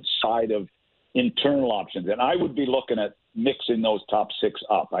option outside of internal options. And I would be looking at mixing those top six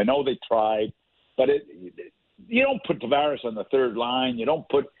up. I know they tried, but you don't put Tavares on the third line. You don't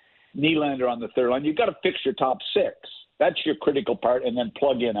put Nylander on the third line. You've got to fix your top six. That's your critical part, and then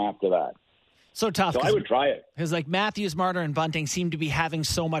plug in after that. So tough. So I would try it. Because like Matthews, Marner, and Bunting seem to be having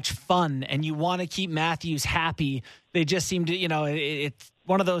so much fun, and you want to keep Matthews happy. They just seem to, it's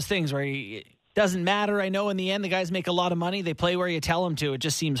one of those things where it doesn't matter. I know in the end, the guys make a lot of money. They play where you tell them to. It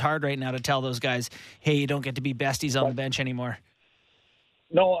just seems hard right now to tell those guys, hey, you don't get to be besties on the bench anymore.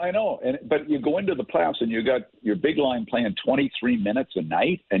 No, I know. But you go into the playoffs and you got your big line playing 23 minutes a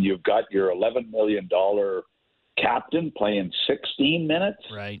night, and you've got your $11 million captain playing 16 minutes.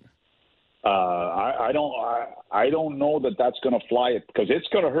 Right. I don't know that that's going to fly it, because it's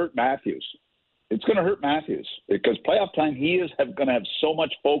going to hurt Matthews. It's going to hurt Matthews because playoff time, he is going to have so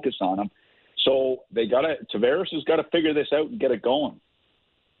much focus on him. So Tavares has got to figure this out and get it going.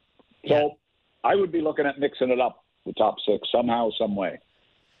 So I would be looking at mixing it up, the top six, somehow, some way.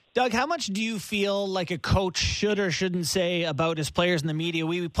 Doug, how much do you feel like a coach should or shouldn't say about his players in the media?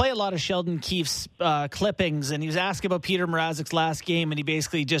 We play a lot of Sheldon Keefe's clippings, and he was asked about Peter Mrazek's last game, and he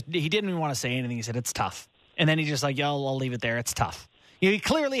basically he didn't even want to say anything. He said, it's tough. And then he just I'll leave it there. It's tough. He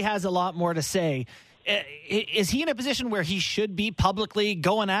clearly has a lot more to say. Is he in a position where he should be publicly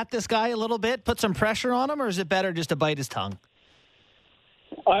going at this guy a little bit, put some pressure on him, or is it better just to bite his tongue?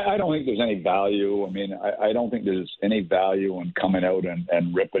 I don't think there's any value. I mean, I don't think there's any value in coming out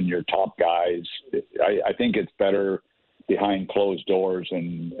and ripping your top guys. I think it's better behind closed doors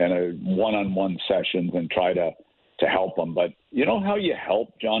and a one-on-one sessions and try to help them. But you know how you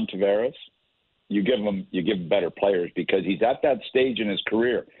help John Tavares? You give him better players, because he's at that stage in his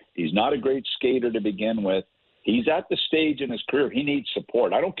career. He's not a great skater to begin with. He's at the stage in his career. He needs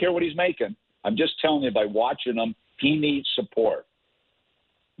support. I don't care what he's making. I'm just telling you, by watching him, he needs support.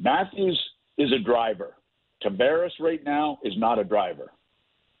 Matthews is a driver. Tavares right now is not a driver.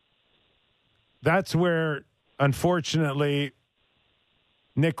 That's where, unfortunately,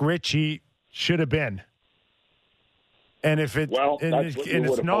 Nick Ritchie should have been. And if it's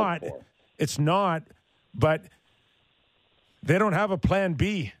it's not, but they don't have a plan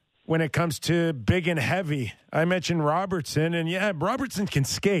B when it comes to big and heavy. I mentioned Robertson, and Robertson can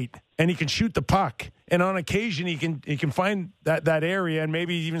skate and he can shoot the puck, and on occasion he can find that area and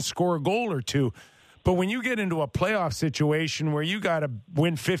maybe even score a goal or two. But when you get into a playoff situation where you got to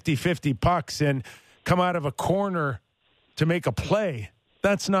win 50-50 pucks and come out of a corner to make a play,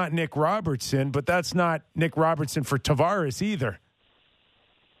 that's not Nick Robertson, but that's not Nick Robertson for Tavares either.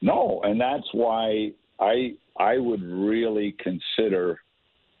 No, and that's why I would really consider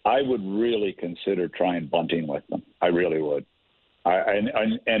trying Bunting with them. I really would.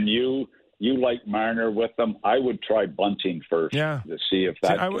 And you like Marner with them. I would try Bunting first to see if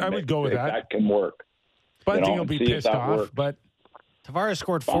that I would go with that. That can work. Bunting will be see if pissed that off, works. but Tavares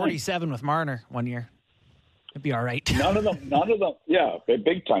scored 47 with Marner one year. It'd be all right. None of them, yeah,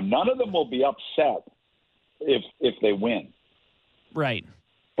 big time. None of them will be upset if they win. Right.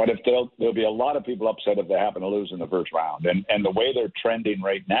 But if there'll be a lot of people upset if they happen to lose in the first round. And the way they're trending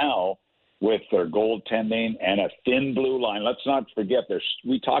right now with their goaltending and a thin blue line, let's not forget,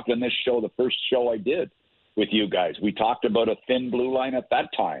 we talked on this show, the first show I did with you guys, we talked about a thin blue line at that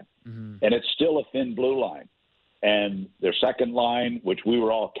time. Mm-hmm. And it's still a thin blue line. And their second line, which we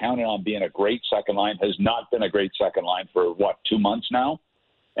were all counting on being a great second line, has not been a great second line for, 2 months now?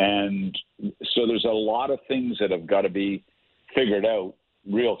 And so there's a lot of things that have got to be figured out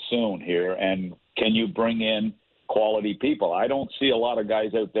real soon here. And can you bring in quality people? I don't see a lot of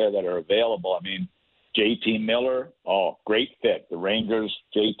guys out there that are available. I mean, JT Miller, great fit. The Rangers,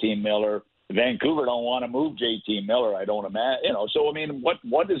 JT Miller. Vancouver don't want to move JT Miller, I don't imagine. So, I mean,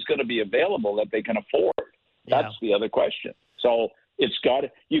 what is going to be available that they can afford? That's the other question. So you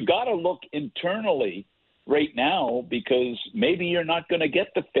got to look internally right now, because maybe you're not going to get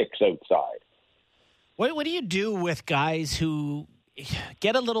the fix outside. What do you do with guys who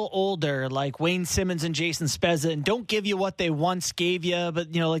get a little older, like Wayne Simmons and Jason Spezza, and don't give you what they once gave you,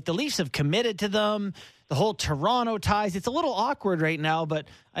 but, like the Leafs have committed to them, the whole Toronto ties. It's a little awkward right now, but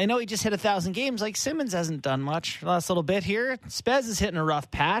I know he just hit 1,000 games. Like Simmons hasn't done much the last little bit here. Spez is hitting a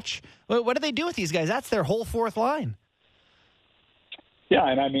rough patch. What do they do with these guys? That's their whole fourth line. Yeah,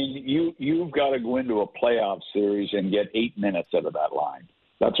 and I mean, you've got to go into a playoff series and get 8 minutes out of that line.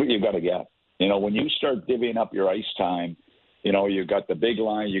 That's what you've got to get. When you start divvying up your ice time, you've got the big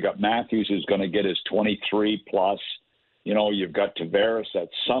line. You got Matthews, who's going to get his 23 plus. You've got Tavares that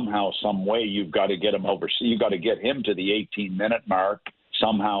somehow, some way, you've got to get him over. You've got to get him to the 18-minute mark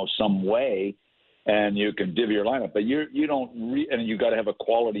somehow, some way, and you can divvy your lineup. But you don't, and you've got to have a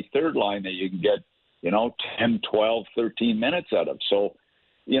quality third line that you can get, 10, 12, 13 minutes out of. So,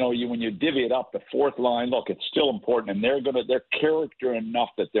 when you divvy it up, the fourth line, look, it's still important, and they're character enough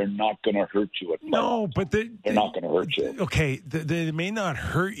that they're not going to hurt you at playoffs. No, but they're not going to hurt you. Okay, they may not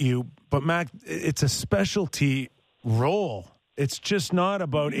hurt you, but Mac, it's a specialty role. It's just not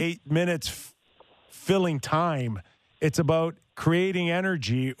about 8 minutes filling time. It's about creating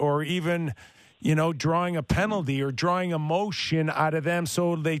energy, or even, drawing a penalty or drawing emotion out of them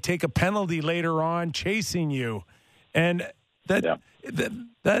so they take a penalty later on chasing you. And that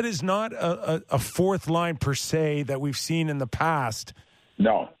is not a fourth line per se that we've seen in the past.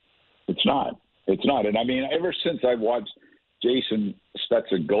 No, it's not. It's not. And I mean, ever since I've watched Jason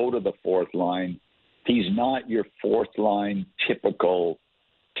Spezza go to the fourth line, he's not your fourth line typical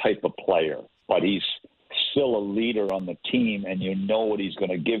type of player, but he's still a leader on the team, and you know what he's going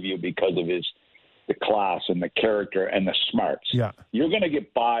to give you because of the class and the character and the smarts. Yeah. You're going to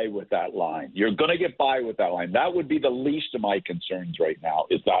get by with that line. That would be the least of my concerns right now,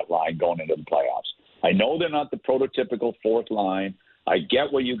 is that line going into the playoffs. I know they're not the prototypical fourth line. I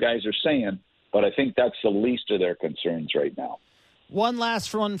get what you guys are saying, but I think that's the least of their concerns right now. One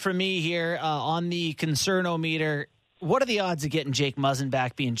last one for me here on the concernometer. What are the odds of getting Jake Muzzin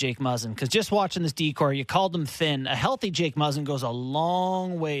back being Jake Muzzin? Because just watching this decor, you called him thin. A healthy Jake Muzzin goes a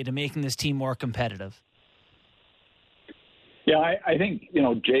long way to making this team more competitive. Yeah, I think,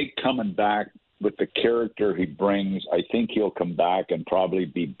 Jake coming back with the character he brings, I think he'll come back and probably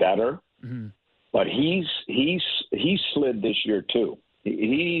be better. Mm-hmm. But he's slid this year too.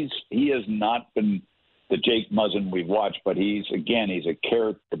 He has not been the Jake Muzzin we've watched, but he's a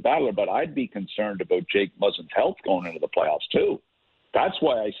character battler. But I'd be concerned about Jake Muzzin's health going into the playoffs too. That's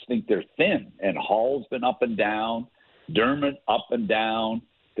why I think they're thin. And Hall's been up and down, Dermott up and down.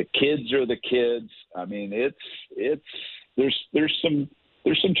 The kids are the kids. I mean, there's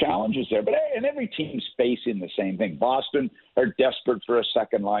some challenges there. But and every team's facing the same thing. Boston are desperate for a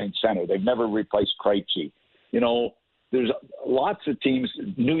second line center. They've never replaced Krejci. There's lots of teams.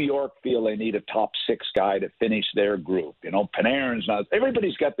 New York feel they need a top six guy to finish their group. Panarin's not.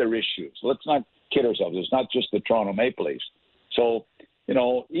 Everybody's got their issues. Let's not kid ourselves. It's not just the Toronto Maple Leafs. So,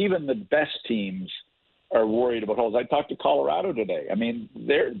 even the best teams are worried about holes. I talked to Colorado today. I mean,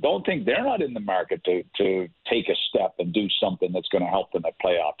 don't think they're not in the market to take a step and do something that's going to help them at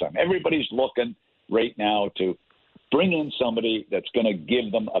playoff time. Everybody's looking right now to bring in somebody that's going to give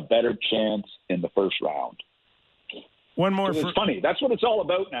them a better chance in the first round. One more. It's funny. That's what it's all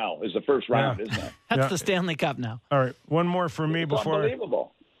about now, is the first round, isn't it? That's the Stanley Cup now. All right. One more for me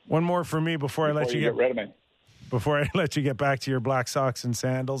unbelievable. One more for me before I let you get rid of me. Before I let you get back to your black socks and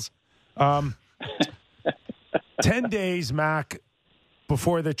sandals. 10 days, Mac,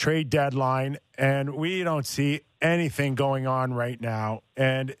 before the trade deadline, and we don't see anything going on right now.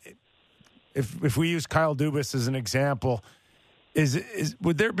 And if we use Kyle Dubas as an example,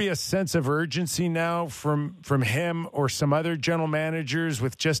 would there be a sense of urgency now from him or some other general managers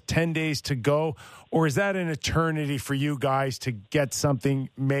with just 10 days to go? Or is that an eternity for you guys to get something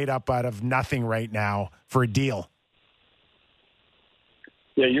made up out of nothing right now for a deal?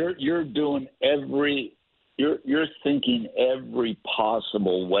 Yeah, you're doing you're thinking every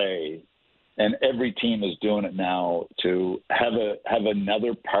possible way, and every team is doing it now to have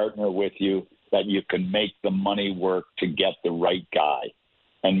another partner with you that you can make the money work to get the right guy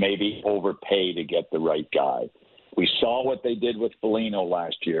and maybe overpay to get the right guy. We saw what they did with Foligno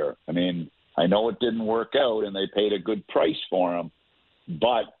last year. I mean, I know it didn't work out and they paid a good price for him,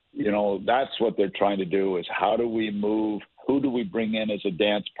 but, that's what they're trying to do is how do we move, who do we bring in as a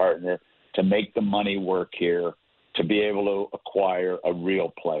dance partner to make the money work here to be able to acquire a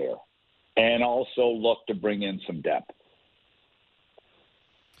real player and also look to bring in some depth.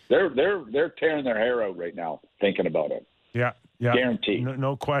 They're tearing their hair out right now thinking about it. Yeah. Guaranteed.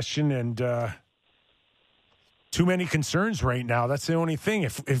 No question. And too many concerns right now. That's the only thing.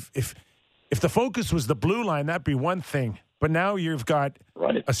 If the focus was the blue line, that'd be one thing. But now you've got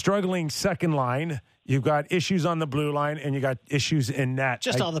a struggling second line. You've got issues on the blue line, and you got issues in net.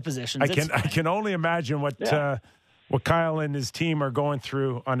 Just all the positions. I can only imagine what Kyle and his team are going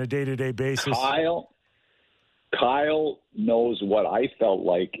through on a day-to-day basis. Kyle knows what I felt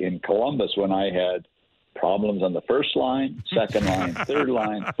like in Columbus when I had problems on the first line, second line, third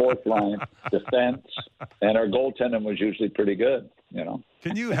line, fourth line, defense, and our goaltending was usually pretty good,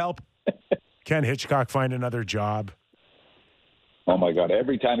 Can you help Ken Hitchcock find another job? Oh, my God.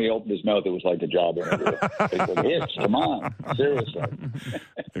 Every time he opened his mouth, it was like a job interview. He said, Hitch, come on. Seriously.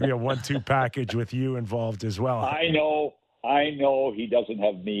 Maybe a 1-2 package with you involved as well. I know he doesn't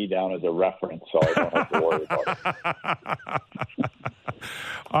have me down as a reference, so I don't have to worry about it.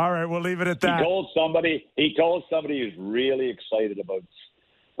 All right, we'll leave it at that. He told somebody who's really excited about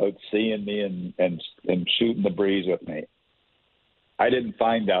seeing me and shooting the breeze with me. I didn't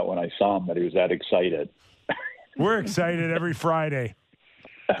find out when I saw him that he was that excited. We're excited every Friday.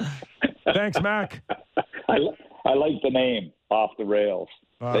 Thanks, Mac. I like the name, Off the Rails.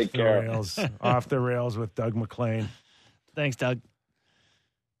 Take care. Off the Rails with Doug MacLean. Thanks, Doug.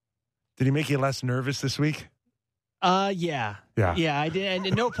 Did he make you less nervous this week? Yeah, I did. And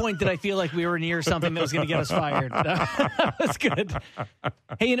at no point did I feel like we were near something that was going to get us fired. That was good.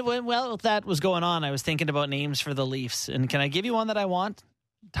 Hey, while that was going on, I was thinking about names for the Leafs. And can I give you one that I want?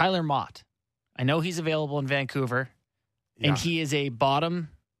 Tyler Mott. I know he's available in Vancouver, and he is a bottom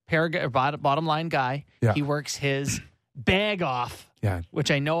line guy. Yeah. He works his bag off,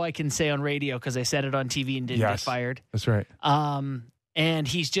 which I know I can say on radio because I said it on TV and didn't get fired. That's right. And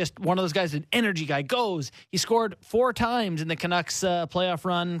he's just one of those guys, an energy guy. He scored 4 times in the Canucks playoff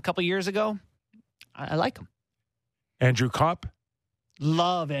run a couple years ago. I like him. Andrew Kopp?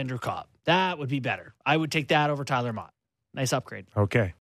 Love Andrew Kopp. That would be better. I would take that over Tyler Mott. Nice upgrade. Okay.